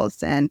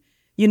skills and,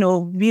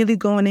 really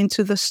going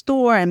into the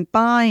store and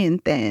buying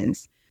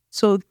things.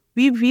 So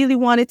we really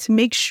wanted to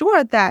make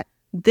sure that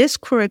this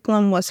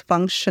curriculum was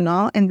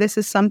functional. And this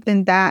is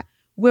something that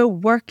we're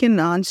working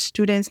on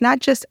students,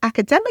 not just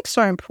academics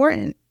are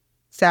important,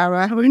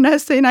 Sarah. We're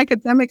not saying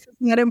academics is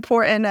not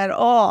important at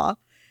all.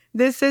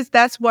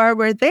 That's why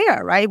we're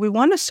there, right? We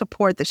want to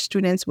support the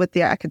students with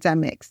their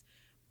academics.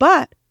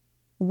 But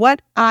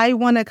what I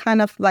want to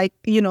kind of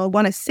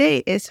want to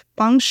say is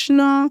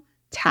functional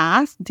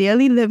tasks,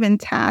 daily living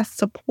tasks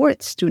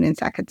support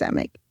students'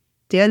 academic.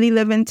 Daily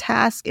living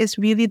task is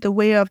really the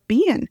way of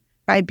being,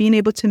 right? Being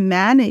able to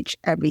manage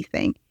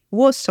everything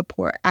will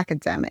support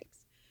academics.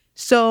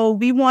 So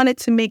we wanted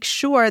to make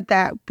sure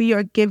that we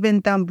are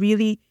giving them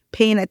really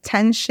paying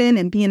attention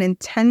and being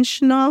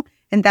intentional.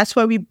 And that's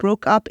why we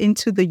broke up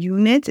into the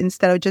units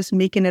instead of just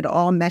making it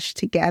all mesh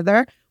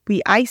together.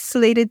 We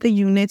isolated the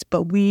units,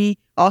 but we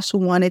also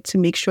wanted to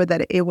make sure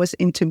that it was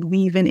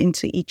interweaving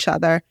into each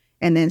other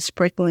and then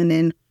sprinkling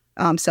in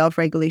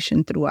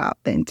self-regulation throughout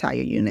the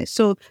entire unit.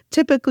 So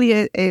typically,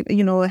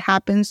 it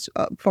happens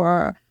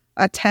for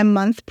a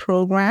 10-month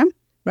program,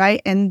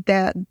 right? And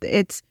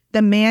it's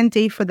the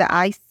mandate for the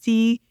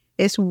IC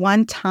is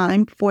one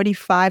time,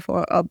 45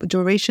 or a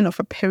duration of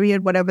a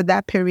period, whatever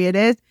that period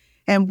is.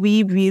 And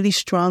we really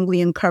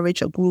strongly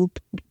encourage a group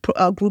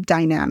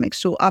dynamic,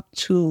 so up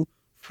to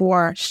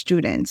 4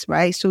 students,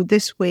 right? So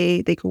this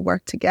way they could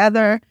work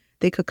together,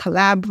 they could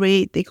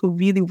collaborate, they could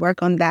really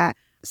work on that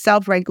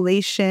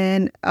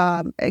self-regulation,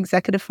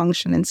 executive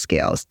function, and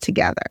skills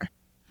together.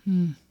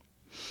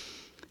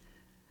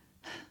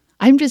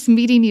 I'm just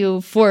meeting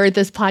you for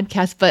this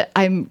podcast, but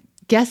I'm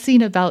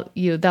guessing about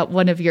you that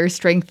one of your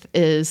strengths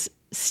is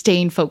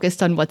staying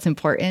focused on what's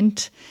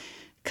important.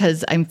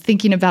 Because I'm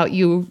thinking about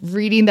you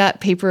reading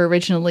that paper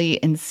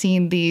originally and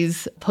seeing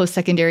these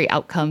post-secondary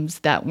outcomes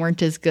that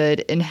weren't as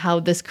good, and how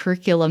this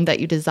curriculum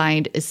that you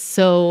designed is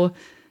so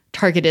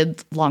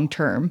targeted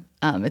long-term.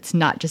 It's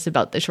not just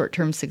about the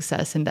short-term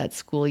success in that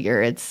school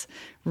year. It's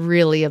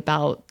really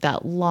about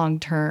that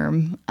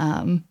long-term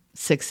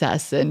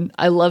success. And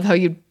I love how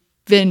you've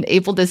been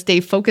able to stay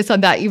focused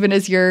on that, even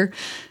as you're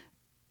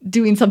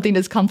doing something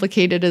as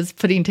complicated as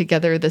putting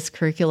together this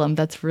curriculum.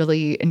 That's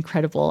really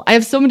incredible. I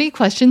have so many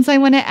questions I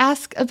want to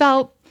ask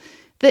about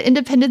the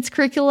independence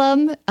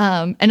curriculum,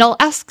 and I'll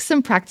ask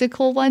some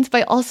practical ones, but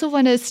I also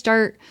want to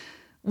start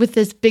with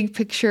this big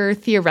picture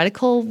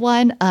theoretical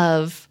one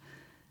of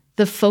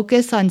the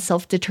focus on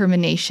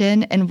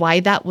self-determination and why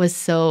that was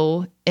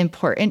so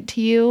important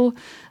to you.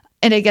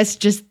 And I guess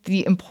just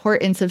the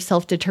importance of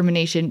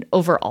self-determination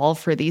overall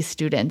for these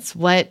students.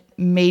 What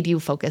made you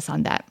focus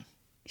on that?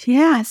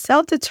 Yeah,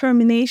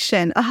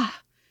 self-determination.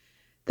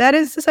 That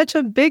is such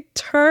a big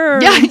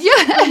term. Yeah,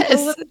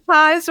 yes. The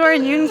times we're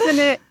using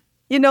it.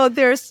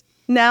 There's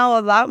now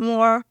a lot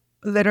more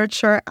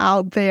literature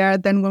out there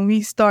than when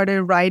we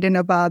started writing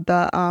about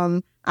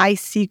the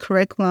IC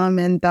curriculum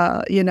and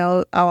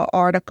our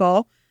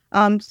article.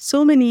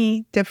 So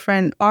many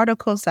different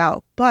articles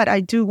out, but I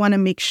do want to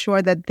make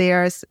sure that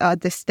there's a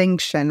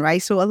distinction,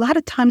 right? So a lot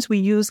of times we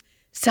use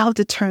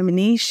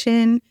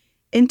self-determination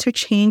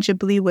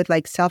interchangeably with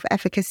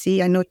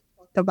self-efficacy. I know you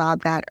talked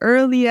about that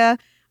earlier,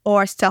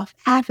 or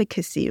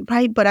self-advocacy,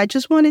 right? But I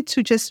just wanted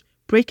to just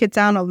break it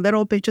down a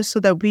little bit just so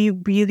that we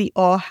really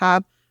all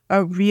have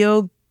a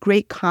real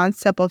great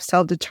concept of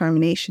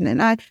self-determination.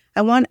 And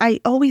I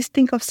always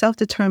think of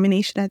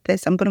self-determination at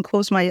this. I'm going to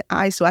close my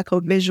eyes so I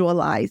could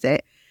visualize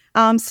it.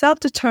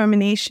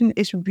 Self-determination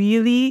is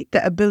really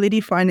the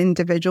ability for an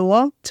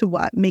individual to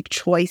make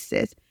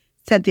choices,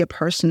 set their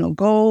personal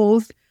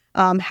goals,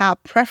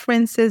 have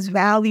preferences,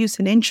 values,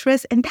 and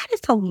interests. And that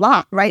is a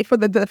lot, right, for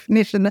the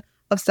definition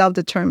of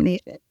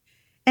self-determination.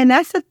 And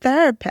as a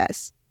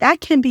therapist,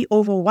 that can be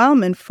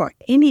overwhelming for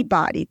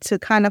anybody to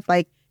kind of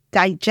like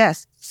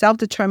digest.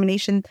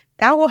 Self-determination,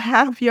 that will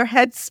have your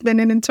head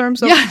spinning in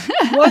terms of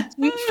what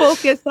you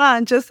focus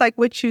on, just like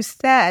what you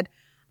said.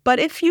 But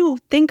if you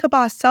think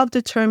about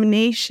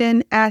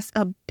self-determination as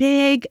a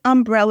big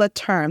umbrella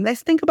term,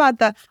 let's think about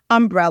the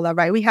umbrella,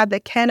 right? We have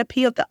the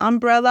canopy of the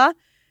umbrella.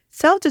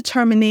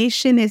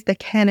 Self-determination is the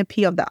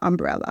canopy of the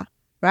umbrella,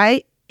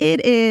 right?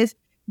 It is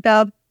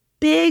the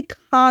big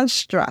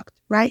construct,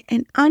 right?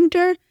 And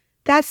under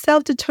that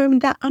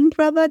that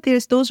umbrella,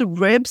 there's those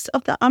ribs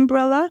of the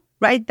umbrella,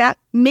 right? That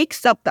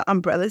makes up the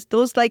umbrellas.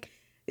 Those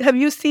have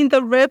you seen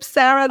the ribs,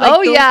 Sarah?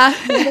 Yeah.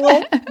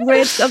 Little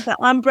ribs of the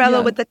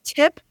umbrella with the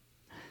tip.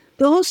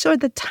 Those are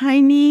the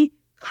tiny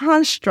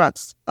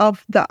constructs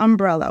of the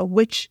umbrella,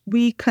 which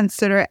we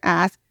consider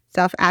as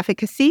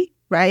self-efficacy,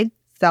 right?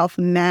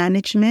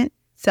 Self-management,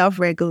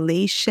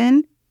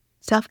 self-regulation,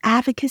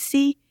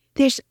 self-advocacy.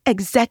 There's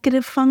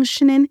executive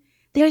functioning.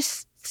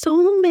 There's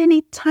so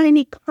many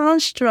tiny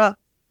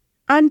constructs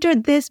under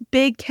this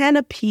big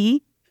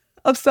canopy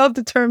of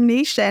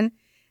self-determination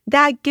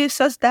that gives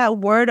us that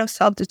word of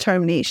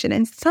self-determination.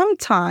 And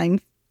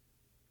sometimes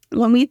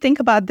when we think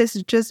about this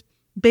just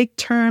big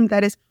term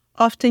that is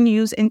often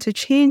used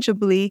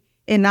interchangeably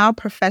in our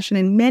profession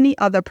and many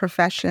other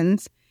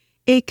professions,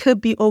 it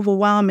could be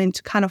overwhelming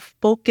to kind of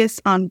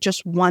focus on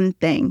just one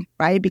thing,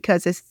 right?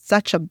 Because it's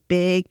such a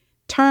big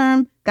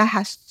term that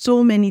has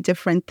so many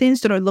different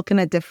things that are looking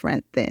at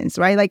different things,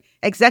 right? Like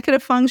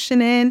executive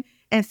functioning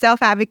and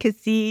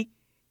self-advocacy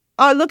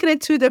are looking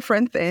at two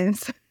different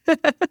things.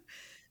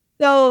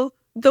 So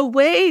the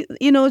way,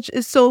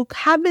 so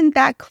having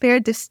that clear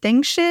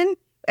distinction,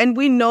 and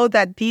we know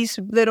that these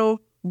little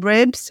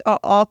ribs are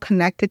all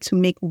connected to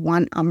make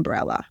one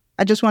umbrella.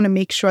 I just want to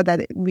make sure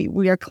that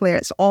we are clear.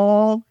 It's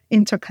all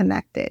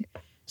interconnected.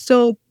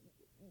 So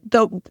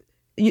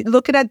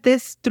looking at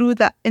this through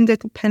the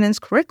independence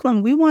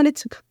curriculum, we wanted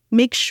to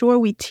make sure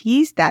we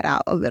tease that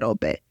out a little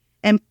bit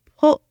and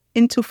put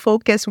into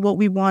focus what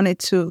we wanted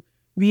to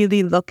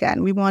really look at.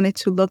 We wanted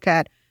to look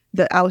at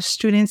our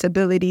students'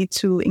 ability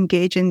to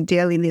engage in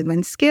daily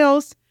living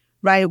skills,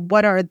 right?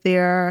 What are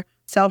their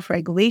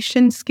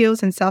self-regulation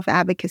skills and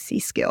self-advocacy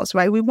skills,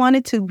 right? We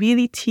wanted to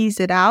really tease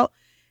it out.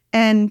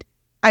 And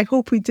I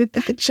hope we did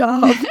that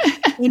job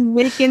in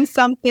making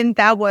something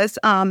that was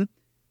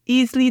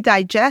easily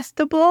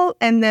digestible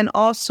and then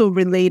also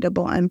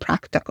relatable and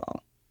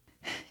practical.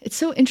 It's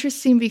so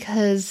interesting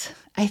because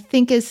I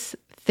think as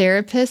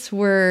therapists,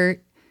 we're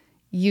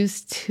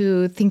used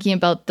to thinking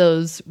about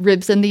those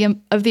ribs of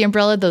the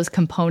umbrella, those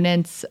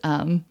components,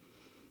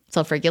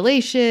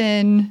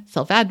 self-regulation,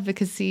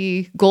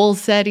 self-advocacy, goal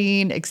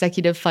setting,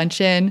 executive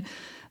function.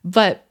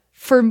 But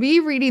for me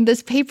reading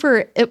this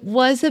paper, it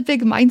was a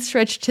big mind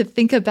stretch to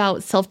think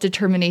about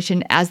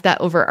self-determination as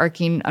that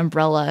overarching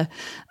umbrella.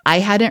 I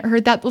hadn't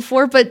heard that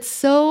before, but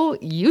so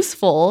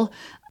useful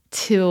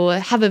to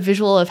have a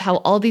visual of how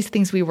all these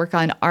things we work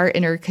on are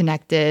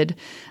interconnected,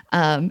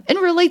 and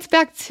relates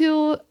back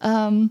to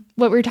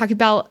what we were talking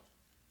about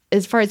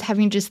as far as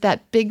having just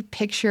that big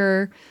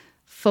picture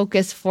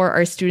focus for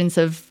our students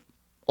of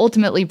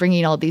ultimately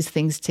bringing all these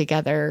things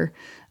together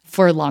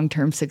for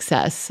long-term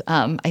success.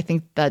 I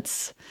think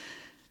that's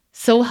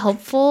so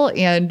helpful,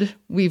 and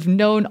we've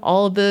known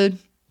all the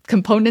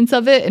components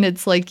of it, and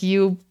it's like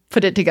you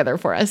put it together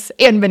for us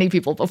and many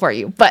people before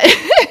you. But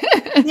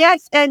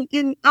yes, and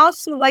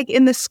also like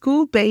in the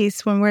school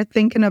base, when we're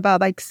thinking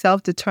about like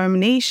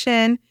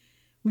self-determination,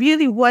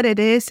 really what it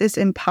is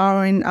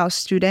empowering our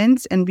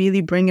students and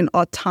really bringing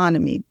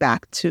autonomy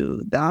back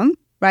to them,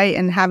 right?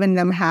 And having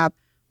them have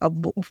a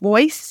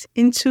voice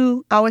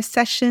into our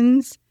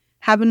sessions,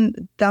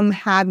 having them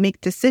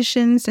make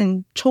decisions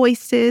and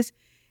choices.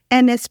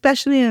 And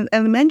especially in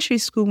elementary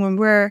school, when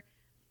we're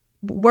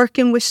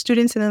working with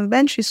students in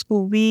elementary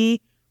school,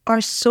 we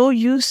are so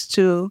used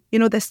to,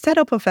 the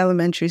setup of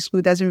elementary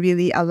school doesn't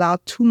really allow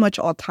too much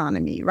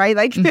autonomy, right?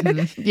 Like,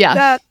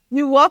 that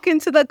you walk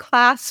into the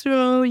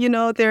classroom,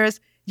 there's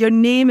your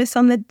name is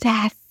on the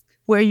desk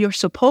where you're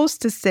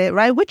supposed to sit,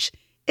 right? Which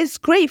is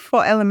great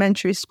for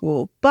elementary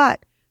school.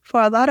 But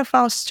for a lot of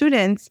our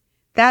students,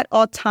 that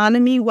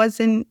autonomy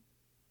wasn't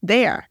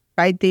there,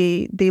 right?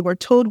 They were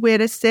told where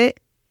to sit.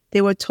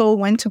 They were told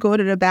when to go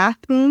to the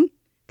bathroom.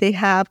 They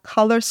have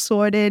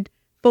color-sorted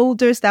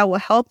folders that will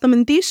help them.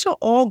 And these are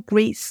all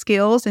great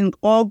skills and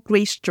all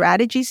great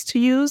strategies to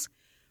use.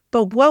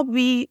 But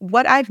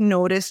what I've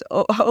noticed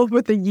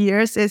over the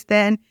years is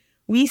then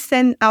we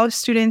send our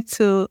students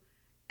to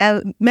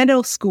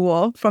middle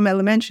school from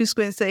elementary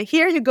school and say,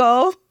 here you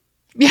go.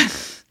 Yeah.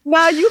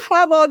 Now you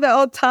have all the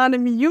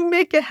autonomy. You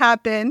make it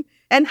happen.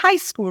 And high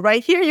school,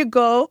 right? Here you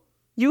go.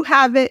 you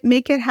have it,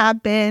 make it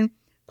happen,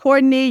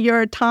 coordinate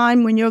your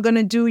time when you're going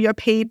to do your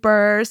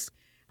papers.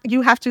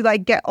 You have to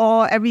get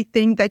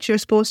everything that you're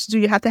supposed to do.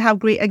 You have to have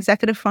great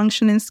executive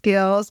functioning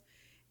skills.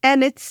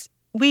 And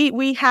we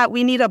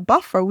need a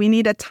buffer. We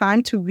need a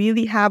time to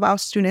really have our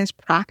students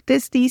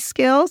practice these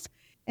skills.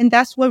 And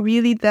that's what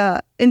really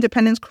the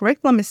independence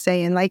curriculum is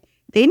saying.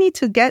 They need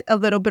to get a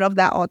little bit of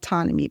that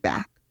autonomy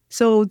back.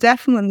 So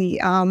definitely,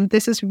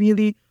 this is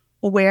really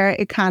where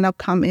it kind of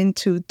come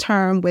into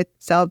term with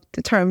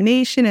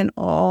self-determination and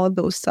all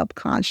those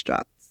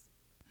subconstructs.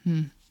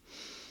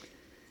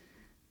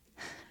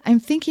 I'm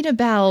thinking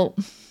about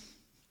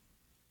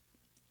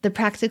the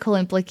practical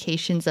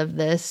implications of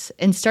this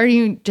and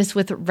starting just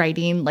with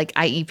writing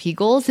IEP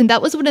goals. And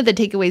that was one of the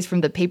takeaways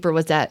from the paper,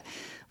 was that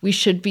we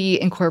should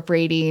be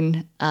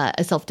incorporating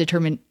a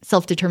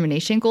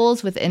self-determination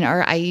goals within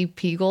our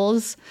IEP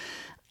goals.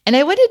 And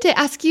I wanted to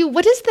ask you,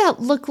 what does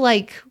that look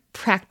like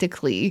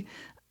practically?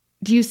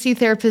 Do you see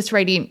therapists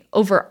writing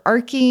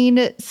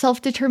overarching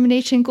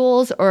self-determination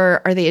goals,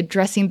 or are they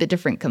addressing the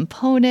different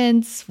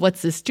components?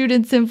 What's the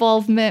student's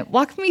involvement?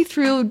 Walk me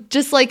through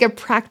just a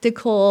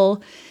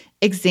practical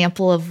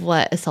example of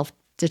what a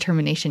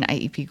self-determination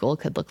IEP goal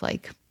could look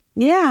like.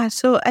 Yeah,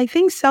 so I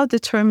think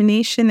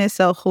self-determination is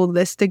a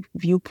holistic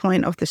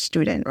viewpoint of the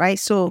student, right?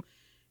 So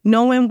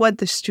knowing what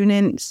the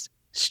student's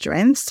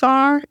strengths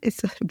are,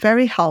 it's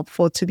very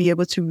helpful to be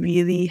able to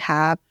really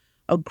have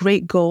a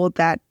great goal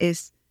that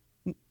is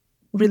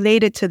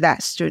related to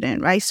that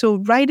student, right? So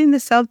writing the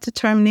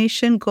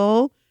self-determination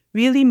goal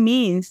really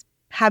means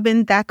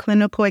having that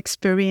clinical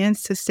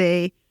experience to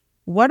say,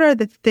 what are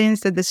the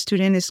things that the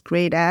student is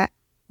great at?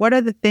 What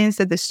are the things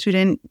that the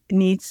student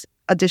needs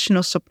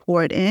additional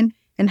support in?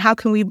 And how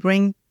can we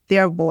bring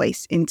their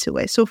voice into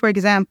it? So for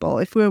example,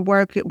 if we're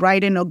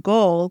writing a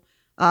goal,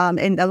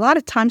 and a lot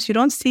of times you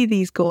don't see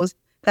these goals,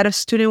 that a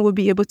student will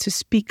be able to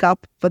speak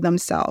up for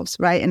themselves,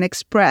 right? And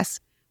express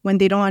when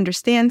they don't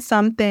understand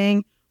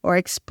something, or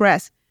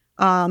express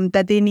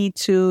that they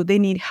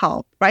need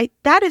help, right?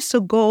 That is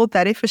a goal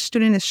that if a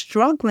student is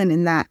struggling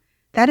in that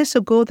is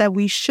a goal that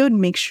we should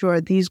make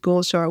sure these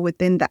goals are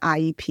within the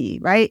IEP,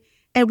 right?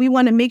 And we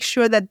want to make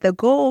sure that the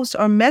goals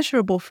are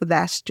measurable for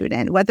that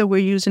student, whether we're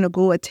using a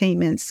goal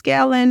attainment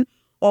scaling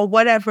or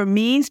whatever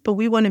means, but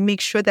we want to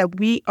make sure that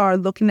we are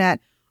looking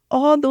at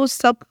all those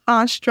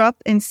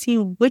sub-constructs and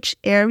seeing which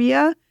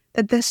area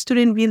that the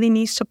student really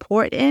needs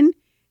support in,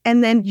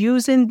 and then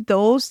using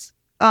those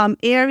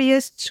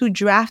areas to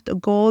draft a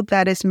goal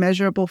that is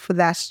measurable for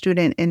that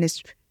student, and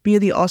is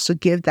really also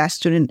give that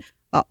student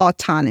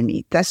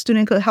autonomy. That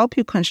student could help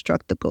you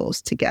construct the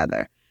goals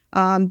together.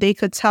 They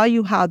could tell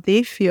you how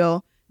they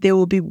feel they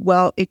will be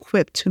well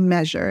equipped to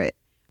measure it.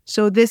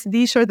 So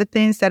these are the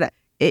things that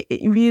it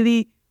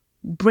really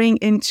bring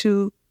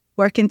into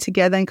working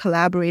together and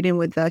collaborating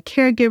with the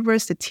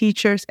caregivers, the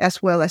teachers,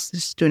 as well as the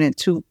student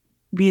to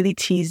really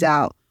tease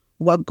out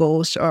what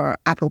goals are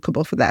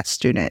applicable for that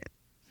student.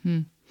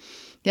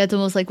 Yeah, it's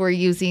almost like we're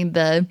using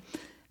the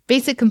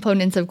basic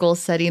components of goal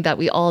setting that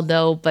we all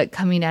know, but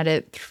coming at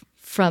it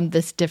from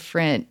this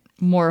different,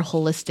 more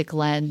holistic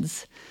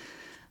lens.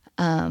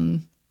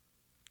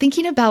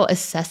 Thinking about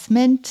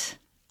assessment,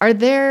 are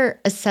there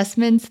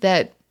assessments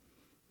that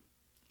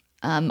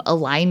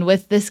align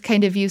with this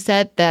kind of view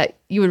set that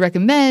you would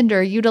recommend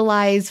or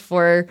utilize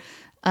for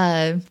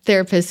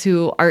therapists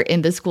who are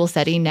in the school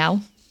setting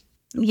now?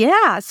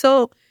 Yeah,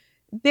 so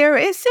there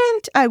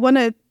isn't, I want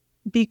to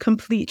be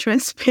complete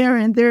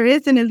transparent, there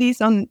isn't, at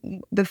least on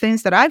the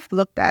things that I've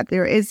looked at,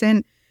 there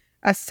isn't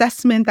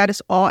assessment that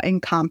is all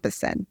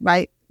encompassing,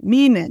 right?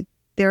 Meaning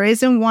there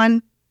isn't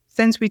one,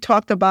 since we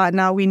talked about,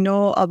 now we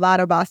know a lot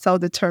about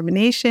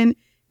self-determination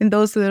in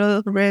those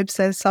little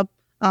ribs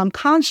and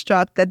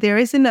construct, that there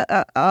isn't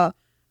a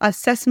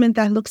assessment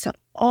that looks at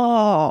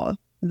all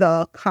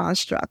the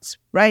constructs,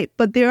 right?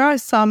 But there are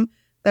some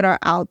that are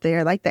out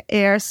there, like the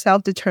AIR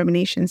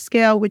self-determination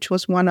scale, which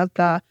was one of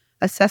the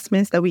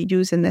assessments that we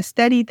use in the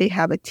study. They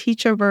have a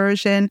teacher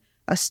version,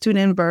 a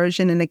student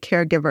version, and a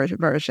caregiver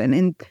version.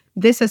 And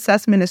this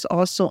assessment is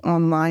also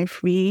online,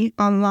 free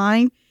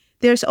online.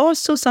 There's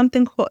also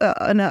something called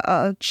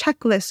a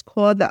checklist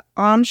called the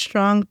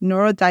Armstrong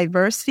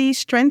Neurodiversity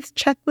Strength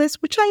Checklist,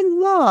 which I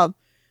love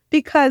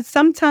because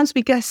sometimes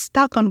we get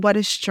stuck on what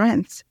is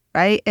strengths,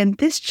 right? And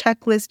this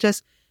checklist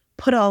just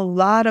put a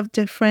lot of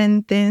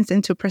different things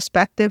into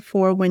perspective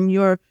for when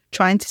you're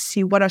trying to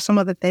see what are some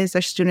of the things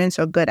that students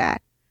are good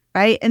at,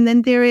 right? And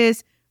then there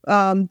is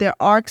the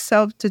ARC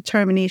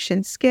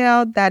self-determination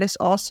scale that is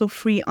also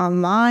free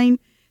online.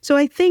 So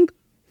I think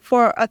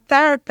for a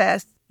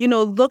therapist,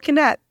 looking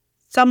at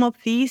some of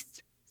these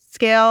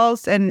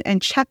scales and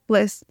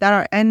checklists that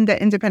are in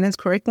the independence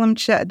curriculum,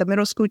 the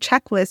middle school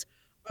checklist,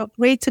 are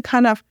great to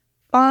kind of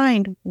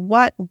find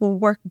what will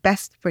work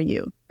best for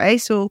you, right?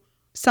 So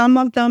some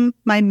of them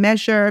might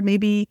measure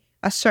maybe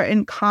a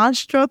certain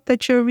construct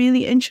that you're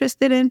really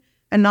interested in,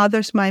 and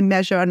others might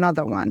measure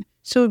another one.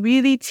 So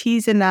really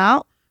teasing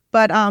out,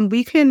 but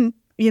we can,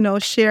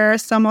 share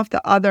some of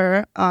the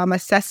other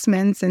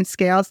assessments and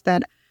scales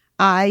that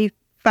I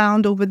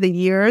found over the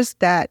years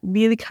that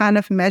really kind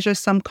of measure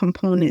some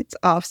components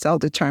of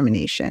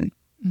self-determination.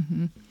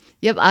 Mm-hmm.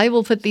 Yep, I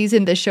will put these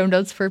in the show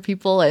notes for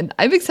people, and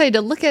I'm excited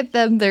to look at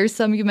them. There's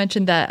some you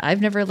mentioned that I've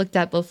never looked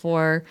at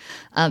before,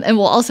 and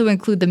we'll also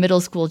include the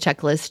middle school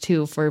checklist,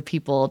 too, for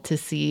people to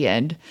see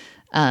and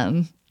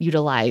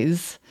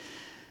utilize.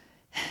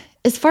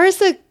 As far as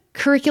the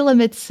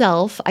curriculum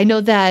itself, I know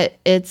that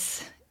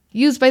it's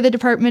used by the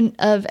Department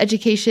of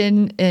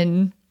Education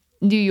in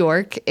New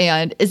York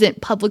and isn't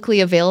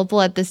publicly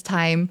available at this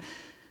time.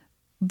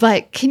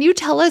 But can you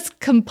tell us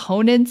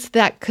components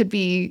that could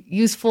be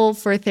useful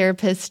for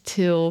therapists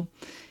to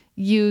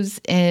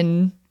use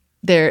in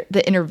the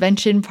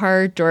intervention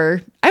part?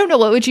 Or I don't know,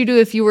 what would you do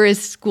if you were a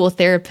school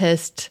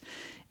therapist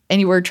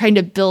and you were trying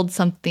to build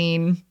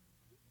something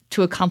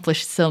to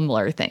accomplish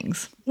similar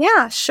things?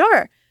 Yeah,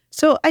 sure.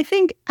 So I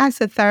think as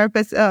a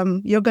therapist,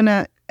 you're going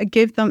to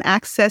give them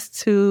access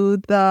to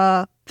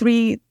the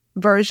 3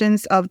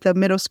 versions of the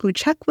middle school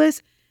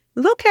checklist.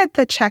 Look at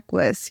the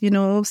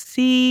checklist,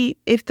 see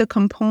if the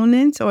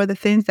components or the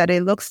things that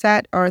it looks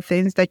at are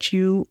things that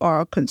you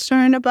are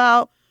concerned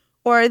about,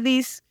 or at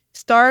least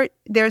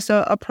there's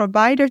a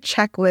provider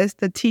checklist,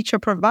 the teacher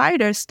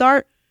provider,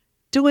 start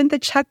doing the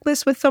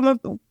checklist with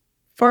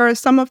for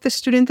some of the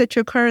students that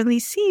you're currently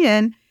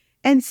seeing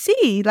and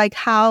see like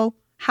how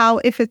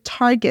if it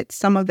targets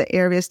some of the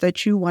areas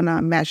that you want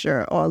to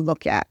measure or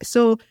look at.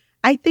 So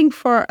I think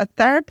for a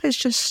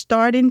therapist, just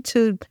starting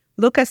to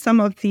look at some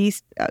of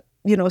these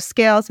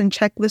scales and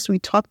checklists we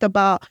talked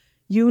about,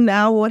 you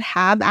now would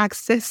have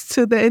access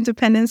to the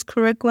independence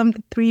curriculum,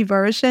 the 3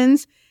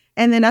 versions,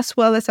 and then as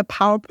well as a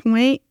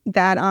PowerPoint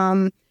that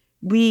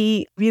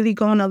we really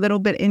gone a little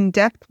bit in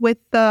depth with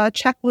the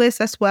checklist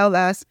as well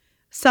as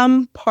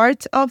some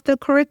parts of the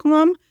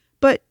curriculum.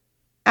 But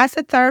as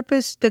a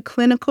therapist, the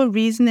clinical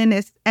reasoning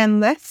is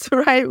endless,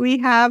 right? We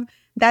have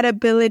that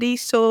ability.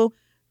 So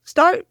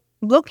start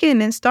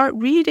looking and start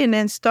reading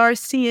and start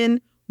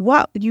seeing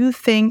what you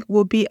think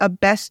will be a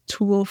best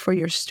tool for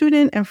your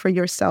student and for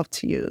yourself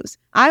to use.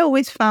 I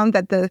always found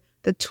that the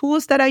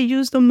tools that I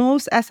use the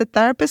most as a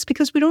therapist,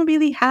 because we don't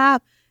really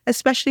have,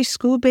 especially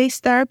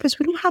school-based therapists,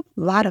 we don't have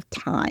a lot of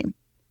time.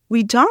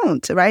 We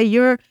don't, right?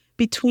 You're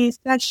between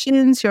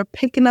sessions, you're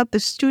picking up the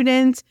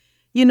students,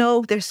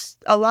 there's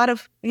a lot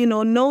of,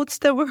 notes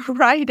that we're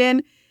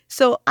writing.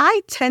 So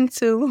I tend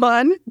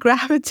to,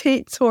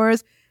 gravitate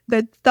towards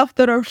the stuff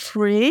that are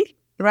free,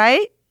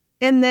 right?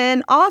 And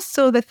then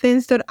also the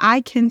things that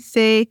I can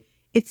say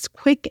it's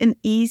quick and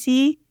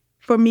easy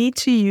for me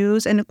to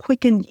use and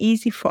quick and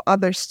easy for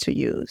others to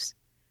use,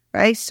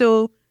 right?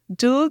 So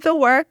do the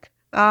work.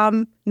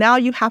 Now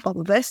you have a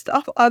list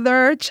of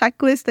other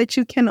checklists that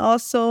you can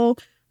also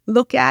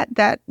look at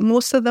that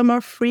most of them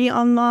are free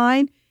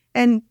online.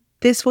 And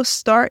this will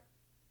start,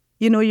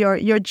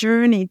 your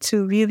journey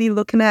to really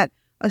looking at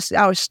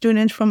our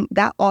students from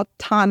that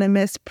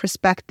autonomous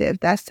perspective,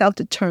 that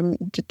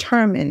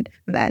self-determined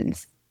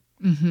lens.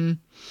 Mm-hmm.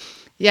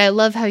 Yeah, I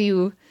love how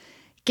you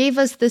gave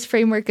us this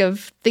framework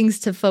of things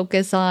to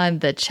focus on,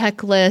 the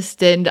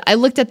checklist. And I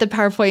looked at the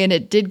PowerPoint and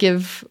it did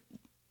give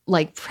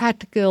like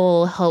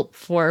practical help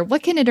for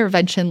what can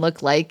intervention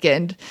look like.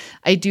 And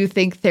I do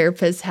think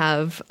therapists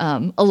have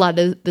a lot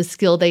of the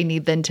skill they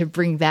need then to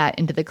bring that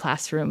into the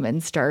classroom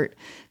and start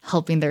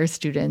helping their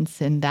students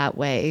in that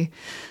way.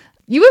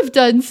 You have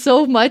done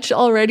so much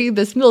already,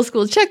 this middle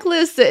school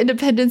checklist, the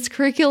independence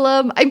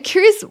curriculum. I'm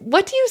curious,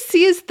 what do you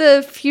see as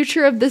the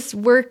future of this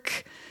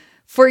work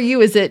for you?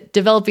 Is it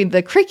developing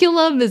the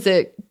curriculum? Is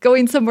it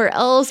going somewhere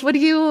else? What do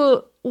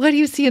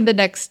you see in the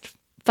next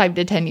 5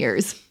 to 10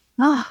 years?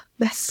 Oh,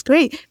 that's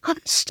great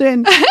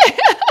question.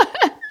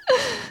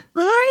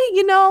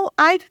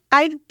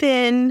 I've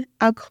been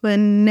a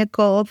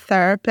clinical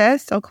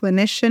therapist or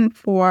clinician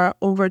for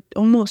over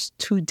almost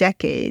 2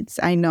 decades.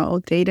 I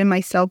know, dating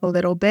myself a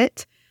little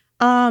bit.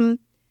 And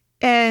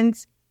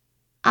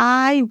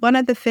one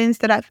of the things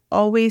that I've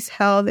always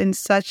held in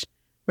such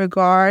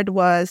regard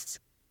was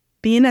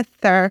being a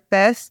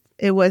therapist.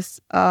 It was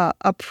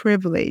a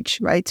privilege,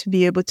 right, to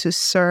be able to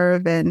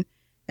serve and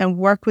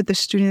work with the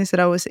students that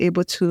I was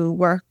able to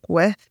work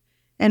with.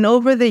 And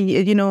over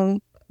the,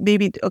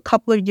 maybe a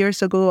couple of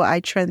years ago, I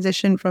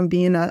transitioned from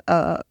being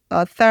a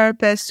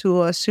therapist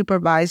to a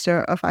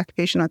supervisor of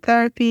occupational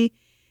therapy,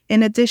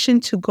 in addition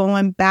to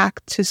going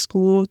back to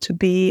school to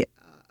be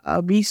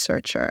a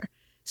researcher.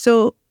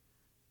 So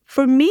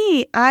for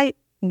me, I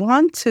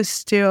want to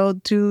still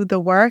do the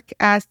work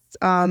as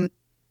I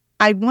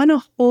want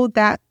to hold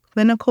that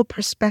clinical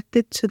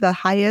perspective to the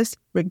highest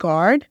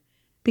regard,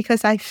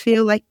 because I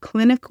feel like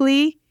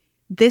clinically,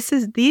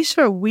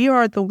 we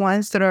are the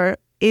ones that are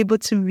able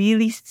to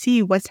really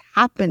see what's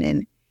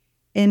happening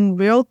in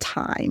real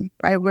time,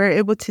 right? We're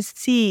able to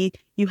see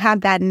you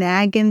have that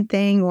nagging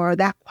thing or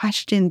that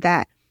question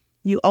that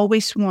you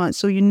always want.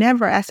 So you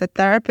never, as a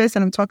therapist,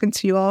 and I'm talking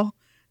to you all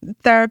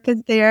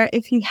therapists there,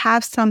 if you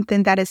have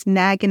something that is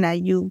nagging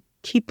at you,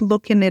 keep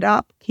looking it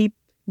up, keep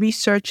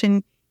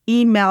researching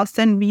emails,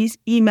 send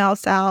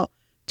emails out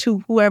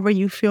to whoever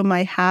you feel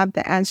might have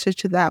the answer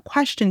to that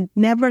question.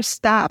 Never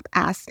stop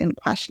asking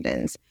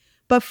questions.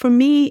 But for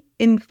me,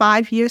 in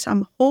 5 years,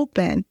 I'm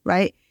hoping,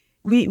 right,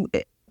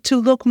 to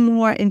look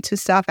more into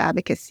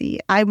self-advocacy.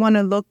 I want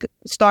to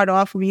start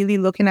off really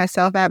looking at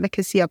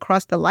self-advocacy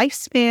across the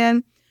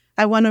lifespan.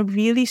 I want to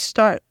really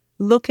start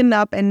looking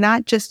up and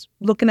not just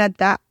looking at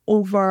that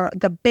over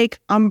the big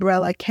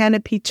umbrella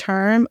canopy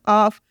term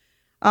of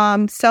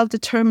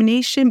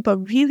self-determination, but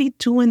really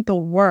doing the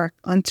work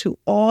onto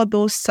all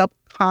those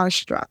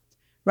sub-constructs,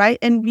 right?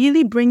 And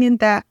really bringing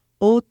that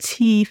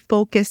OT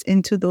focus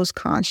into those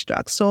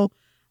constructs. So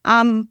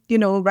I'm,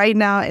 right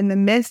now in the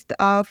midst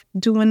of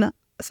doing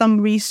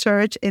some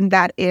research in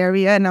that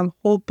area, and I'm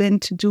hoping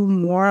to do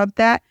more of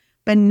that,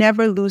 but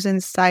never losing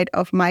sight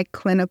of my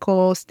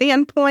clinical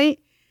standpoint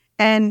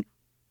and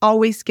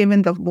always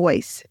giving the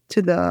voice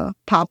to the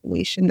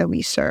population that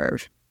we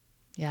serve.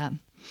 Yeah.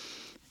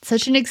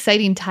 Such an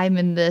exciting time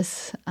in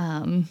this,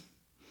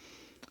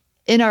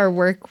 in our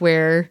work,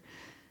 where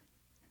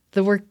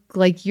the work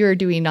like you're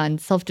doing on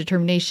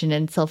self-determination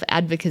and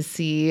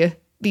self-advocacy,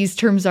 these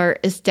terms are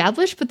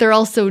established, but they're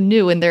also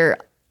new and they're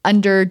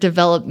under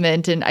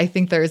development. And I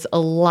think there's a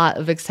lot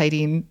of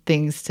exciting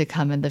things to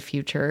come in the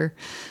future.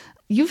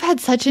 You've had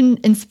such an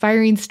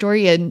inspiring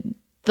story. And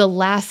the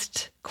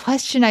last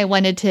question I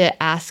wanted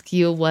to ask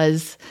you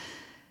was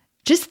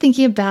just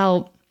thinking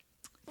about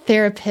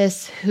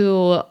therapists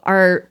who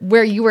are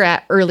where you were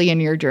at early in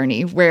your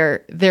journey,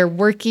 where they're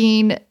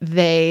working,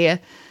 they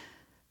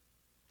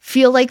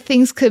feel like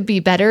things could be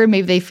better.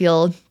 Maybe they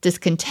feel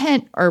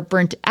discontent or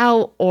burnt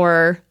out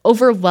or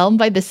overwhelmed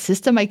by the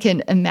system. I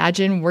can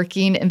imagine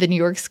working in the New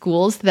York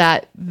schools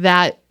that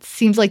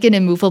seems like an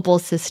immovable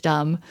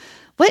system.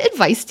 What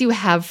advice do you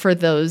have for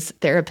those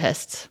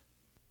therapists?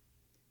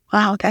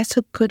 Wow, that's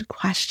a good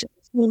question.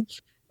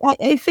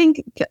 I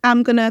think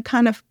I'm going to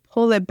kind of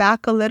pull it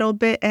back a little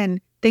bit and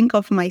think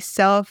of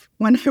myself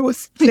when I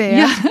was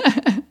there.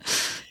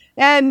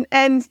 Yeah.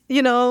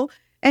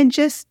 And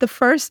just the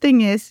first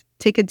thing is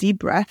take a deep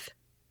breath.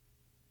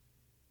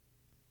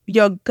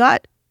 Your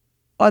gut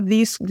or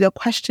the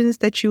questions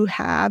that you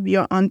have,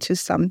 you're onto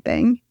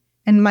something.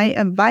 And my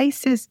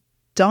advice is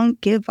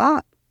don't give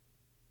up.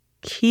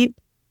 Keep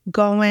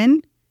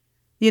going.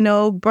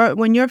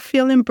 When you're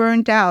feeling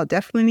burned out,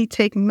 definitely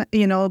take,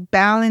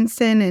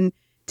 balancing and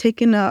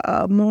taking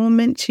a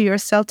moment to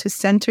yourself to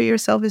center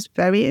yourself is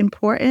very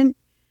important.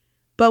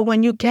 But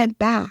when you get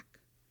back,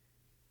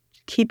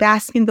 keep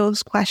asking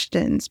those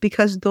questions,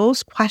 because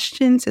those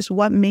questions is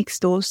what makes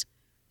those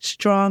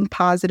strong,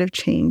 positive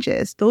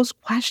changes. Those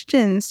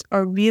questions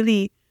are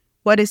really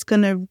what is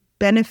going to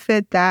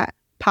benefit that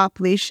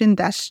population,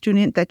 that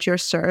student that you're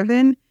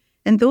serving.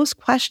 And those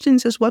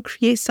questions is what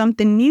creates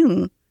something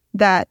new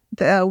that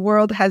the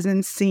world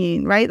hasn't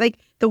seen, right? Like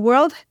the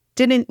world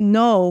didn't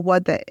know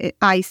what the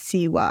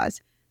IC was.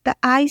 The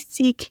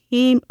IC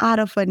came out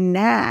of a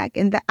nag,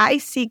 and the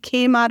IC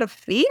came out of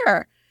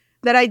fear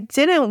that I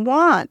didn't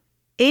want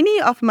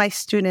any of my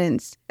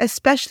students,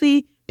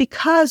 especially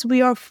because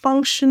we are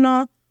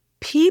functional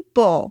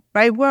people,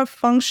 right? We're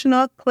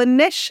functional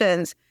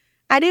clinicians.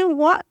 I didn't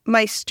want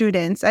my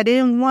students, I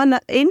didn't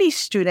want any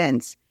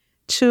students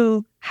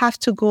to have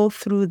to go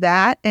through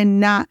that and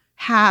not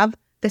have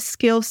the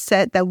skill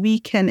set that we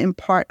can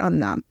impart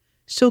on them.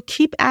 So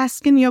keep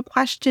asking your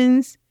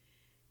questions.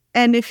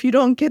 And if you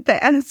don't get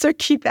the answer,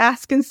 keep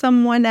asking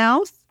someone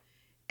else.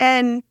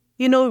 And,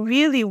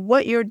 really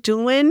what you're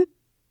doing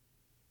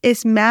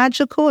is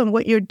magical, and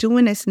what you're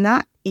doing is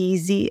not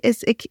easy.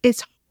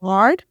 It's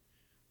hard,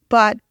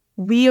 but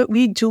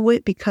we do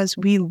it because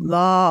we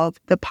love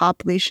the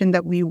population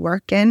that we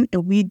work in,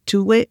 and we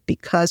do it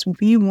because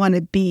we want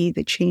to be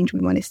the change we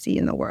want to see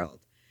in the world.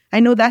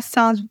 I know that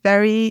sounds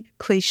very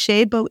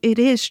cliche, but it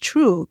is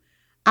true.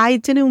 I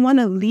didn't want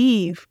to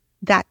leave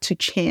that to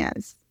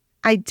chance.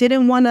 I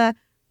didn't want to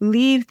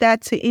leave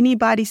that to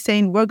anybody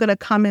saying, we're going to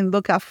come and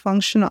look at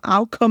functional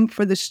outcome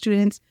for the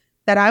students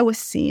that I was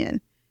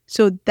seeing.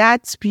 So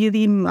that's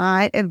really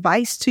my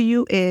advice to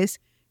you is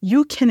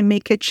you can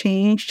make a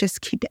change. Just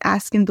keep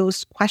asking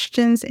those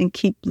questions and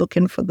keep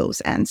looking for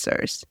those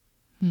answers.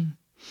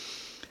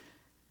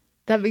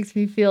 That makes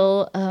me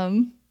feel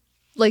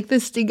like the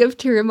sting of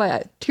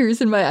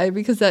tears in my eye,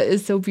 because that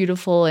is so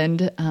beautiful.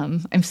 And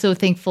I'm so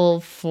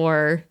thankful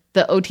for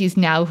the OTs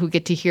now who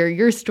get to hear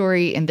your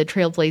story and the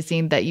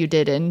trailblazing that you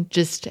did, and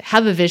just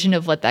have a vision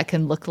of what that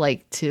can look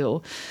like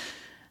to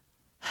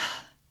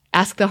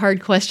ask the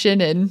hard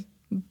question and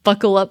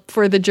buckle up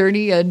for the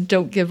journey and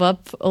don't give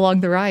up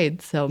along the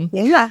ride. So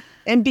yeah,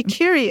 and be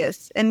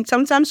curious. And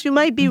sometimes you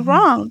might be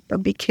wrong,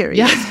 but be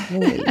curious.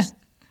 Yeah.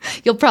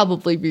 You'll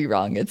probably be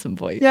wrong at some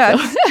point. Yeah.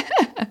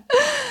 So.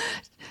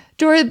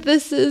 Dora,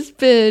 this has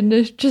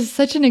been just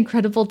such an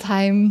incredible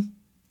time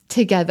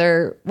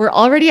together. We're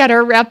already at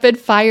our rapid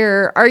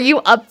fire. Are you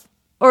up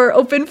or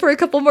open for a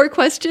couple more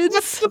questions?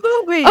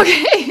 Absolutely.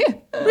 Okay.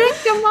 Bring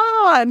them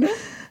on.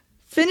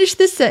 Finish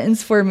this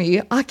sentence for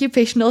me.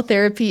 Occupational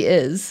therapy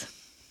is?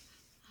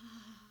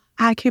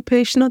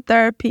 Occupational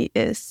therapy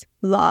is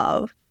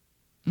love.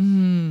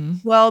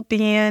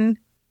 well-being,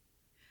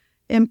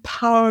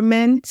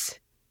 empowerment,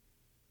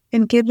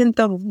 and giving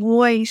the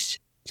voice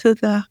to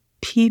the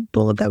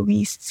people that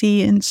we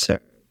see and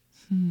serve.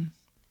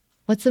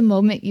 What's a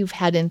moment you've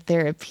had in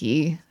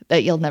therapy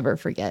that you'll never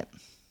forget?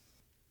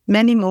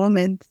 Many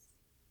moments.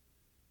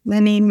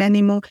 Many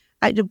moments.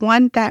 The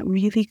one that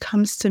really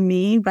comes to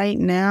me right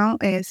now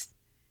is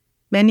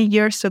many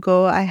years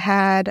ago,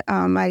 I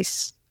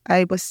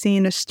was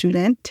seeing a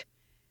student.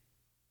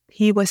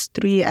 He was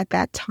 3 at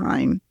that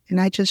time. And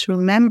I just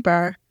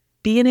remember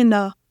being in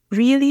a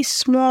really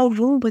small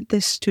room with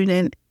this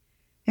student.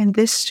 And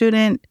this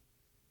student,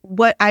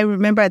 what I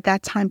remember at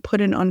that time,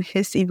 putting on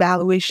his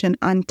evaluation,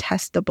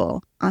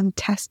 untestable.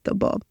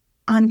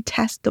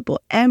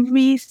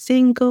 Every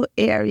single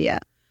area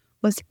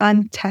was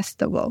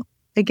untestable.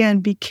 Again,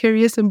 be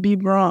curious and be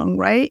wrong,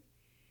 right?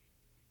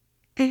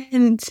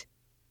 And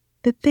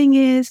the thing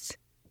is,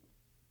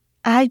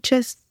 I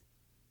just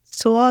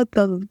saw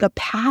the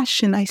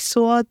passion. I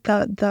saw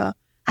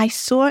I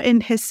saw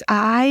in his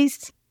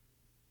eyes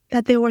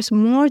that there was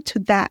more to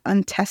that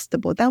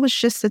untestable. That was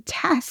just a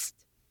test.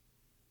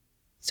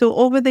 So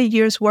over the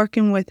years,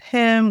 working with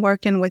him,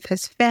 working with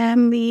his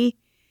family,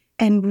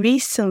 and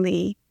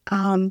recently,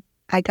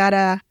 I got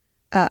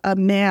a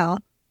mail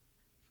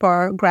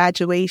for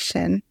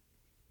graduation.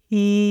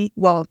 He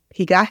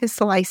got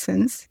his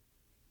license.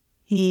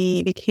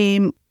 He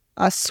became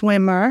a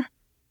swimmer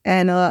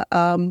and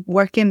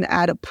working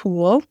at a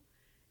pool,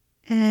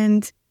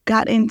 and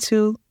got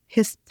into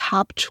his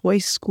top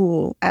choice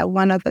school at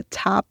one of the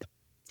top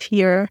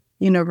tier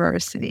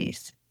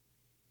universities.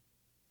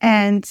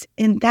 And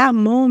in that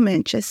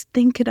moment, just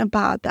thinking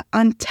about the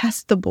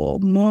untestable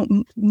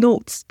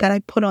notes that I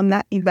put on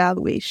that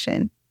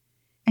evaluation.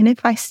 And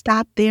if I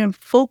stopped there and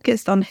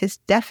focused on his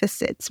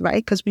deficits,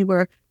 right? Because we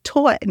were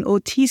taught in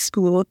OT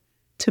school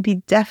to be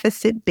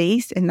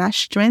deficit-based and not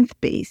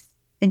strength-based,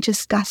 and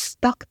just got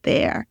stuck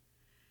there,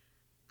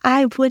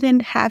 I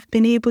wouldn't have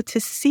been able to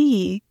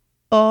see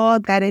all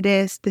that it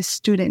is this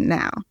student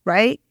now,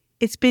 right?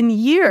 It's been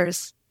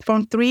years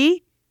from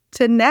 3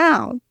 to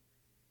now.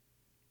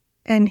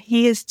 And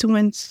he is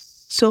doing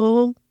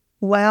so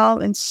well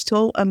and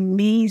so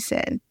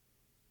amazing.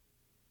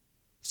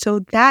 So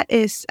that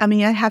is, I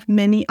have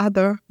many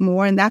other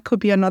more, and that could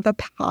be another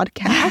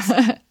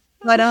podcast.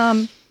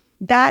 But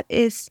that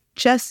is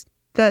just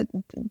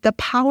the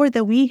power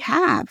that we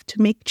have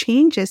to make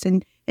changes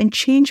and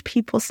change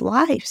people's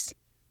lives.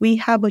 We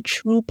have a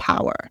true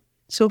power.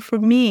 So for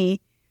me,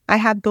 I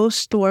have those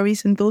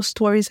stories, and those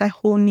stories I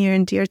hold near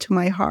and dear to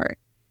my heart,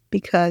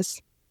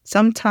 because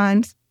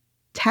sometimes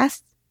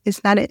tests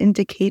is not an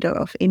indicator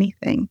of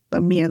anything,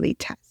 but merely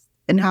tests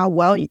and how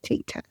well you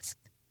take tests.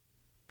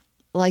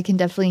 Well, I can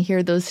definitely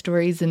hear those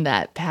stories and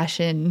that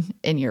passion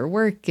in your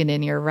work and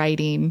in your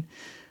writing.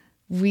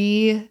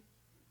 We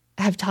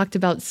have talked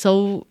about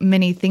so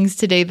many things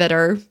today that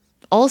are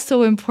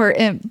also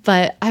important,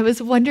 but I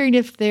was wondering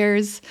if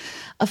there's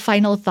a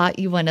final thought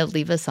you want to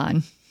leave us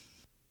on.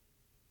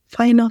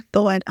 Final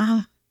thought.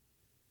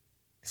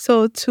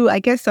 So I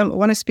guess I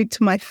want to speak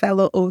to my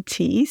fellow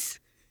OTs.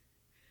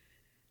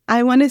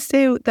 I want to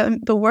say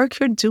that the work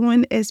you're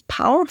doing is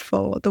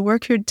powerful. The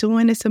work you're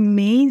doing is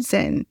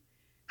amazing.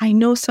 I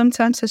know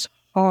sometimes it's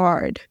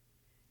hard.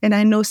 And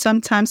I know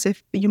sometimes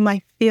if you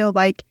might feel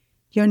like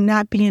you're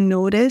not being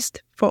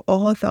noticed for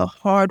all the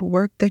hard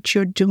work that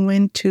you're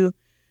doing to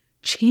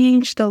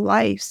change the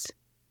lives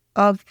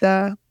of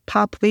the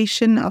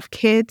population of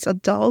kids,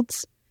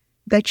 adults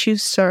that you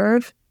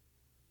serve.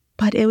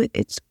 But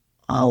it's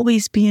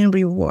always being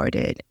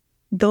rewarded.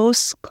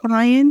 Those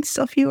clients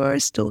of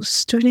yours, those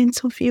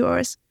students of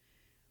yours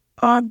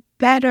are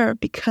better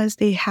because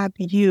they have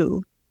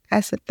you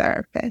as a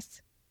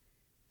therapist.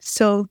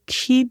 So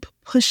keep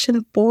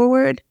pushing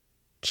forward,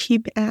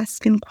 keep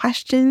asking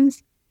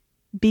questions,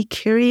 be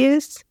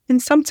curious.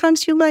 And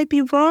sometimes you might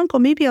be wrong, or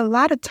maybe a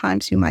lot of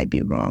times you might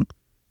be wrong,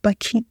 but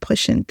keep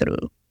pushing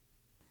through.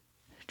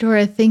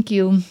 Dora, thank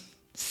you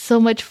so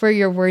much for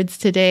your words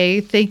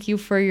today. Thank you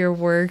for your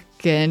work,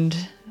 and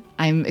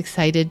I'm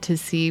excited to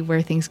see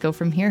where things go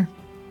from here.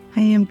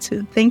 I am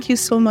too. Thank you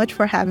so much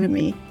for having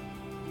me.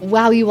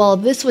 Wow, you all,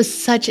 this was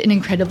such an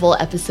incredible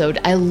episode.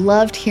 I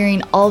loved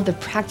hearing all of the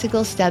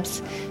practical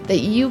steps that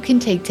you can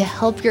take to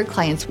help your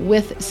clients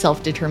with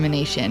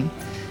self-determination.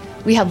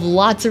 We have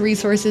lots of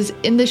resources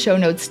in the show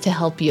notes to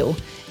help you,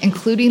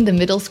 including the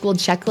middle school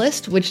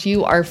checklist, which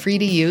you are free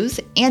to use,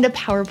 and a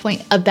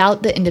PowerPoint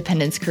about the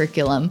independence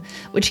curriculum,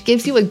 which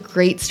gives you a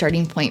great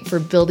starting point for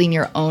building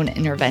your own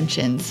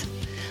interventions.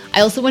 I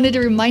also wanted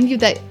to remind you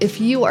that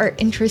if you are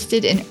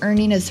interested in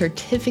earning a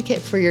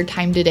certificate for your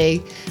time today,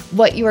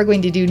 what you are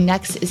going to do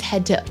next is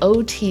head to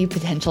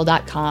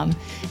otpotential.com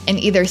and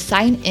either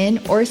sign in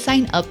or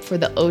sign up for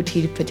the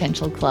OT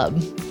Potential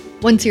Club.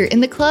 Once you're in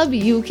the club,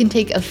 you can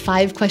take a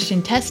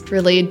 5-question test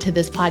related to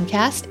this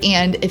podcast,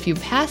 and if you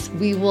pass,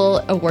 we will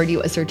award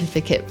you a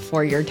certificate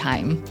for your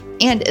time.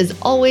 And as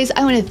always,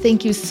 I want to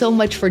thank you so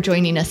much for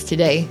joining us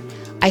today.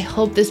 I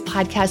hope this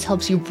podcast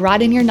helps you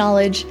broaden your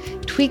knowledge,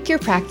 tweak your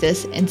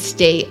practice, and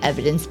stay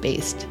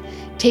evidence-based.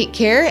 Take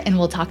care, and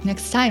we'll talk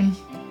next time.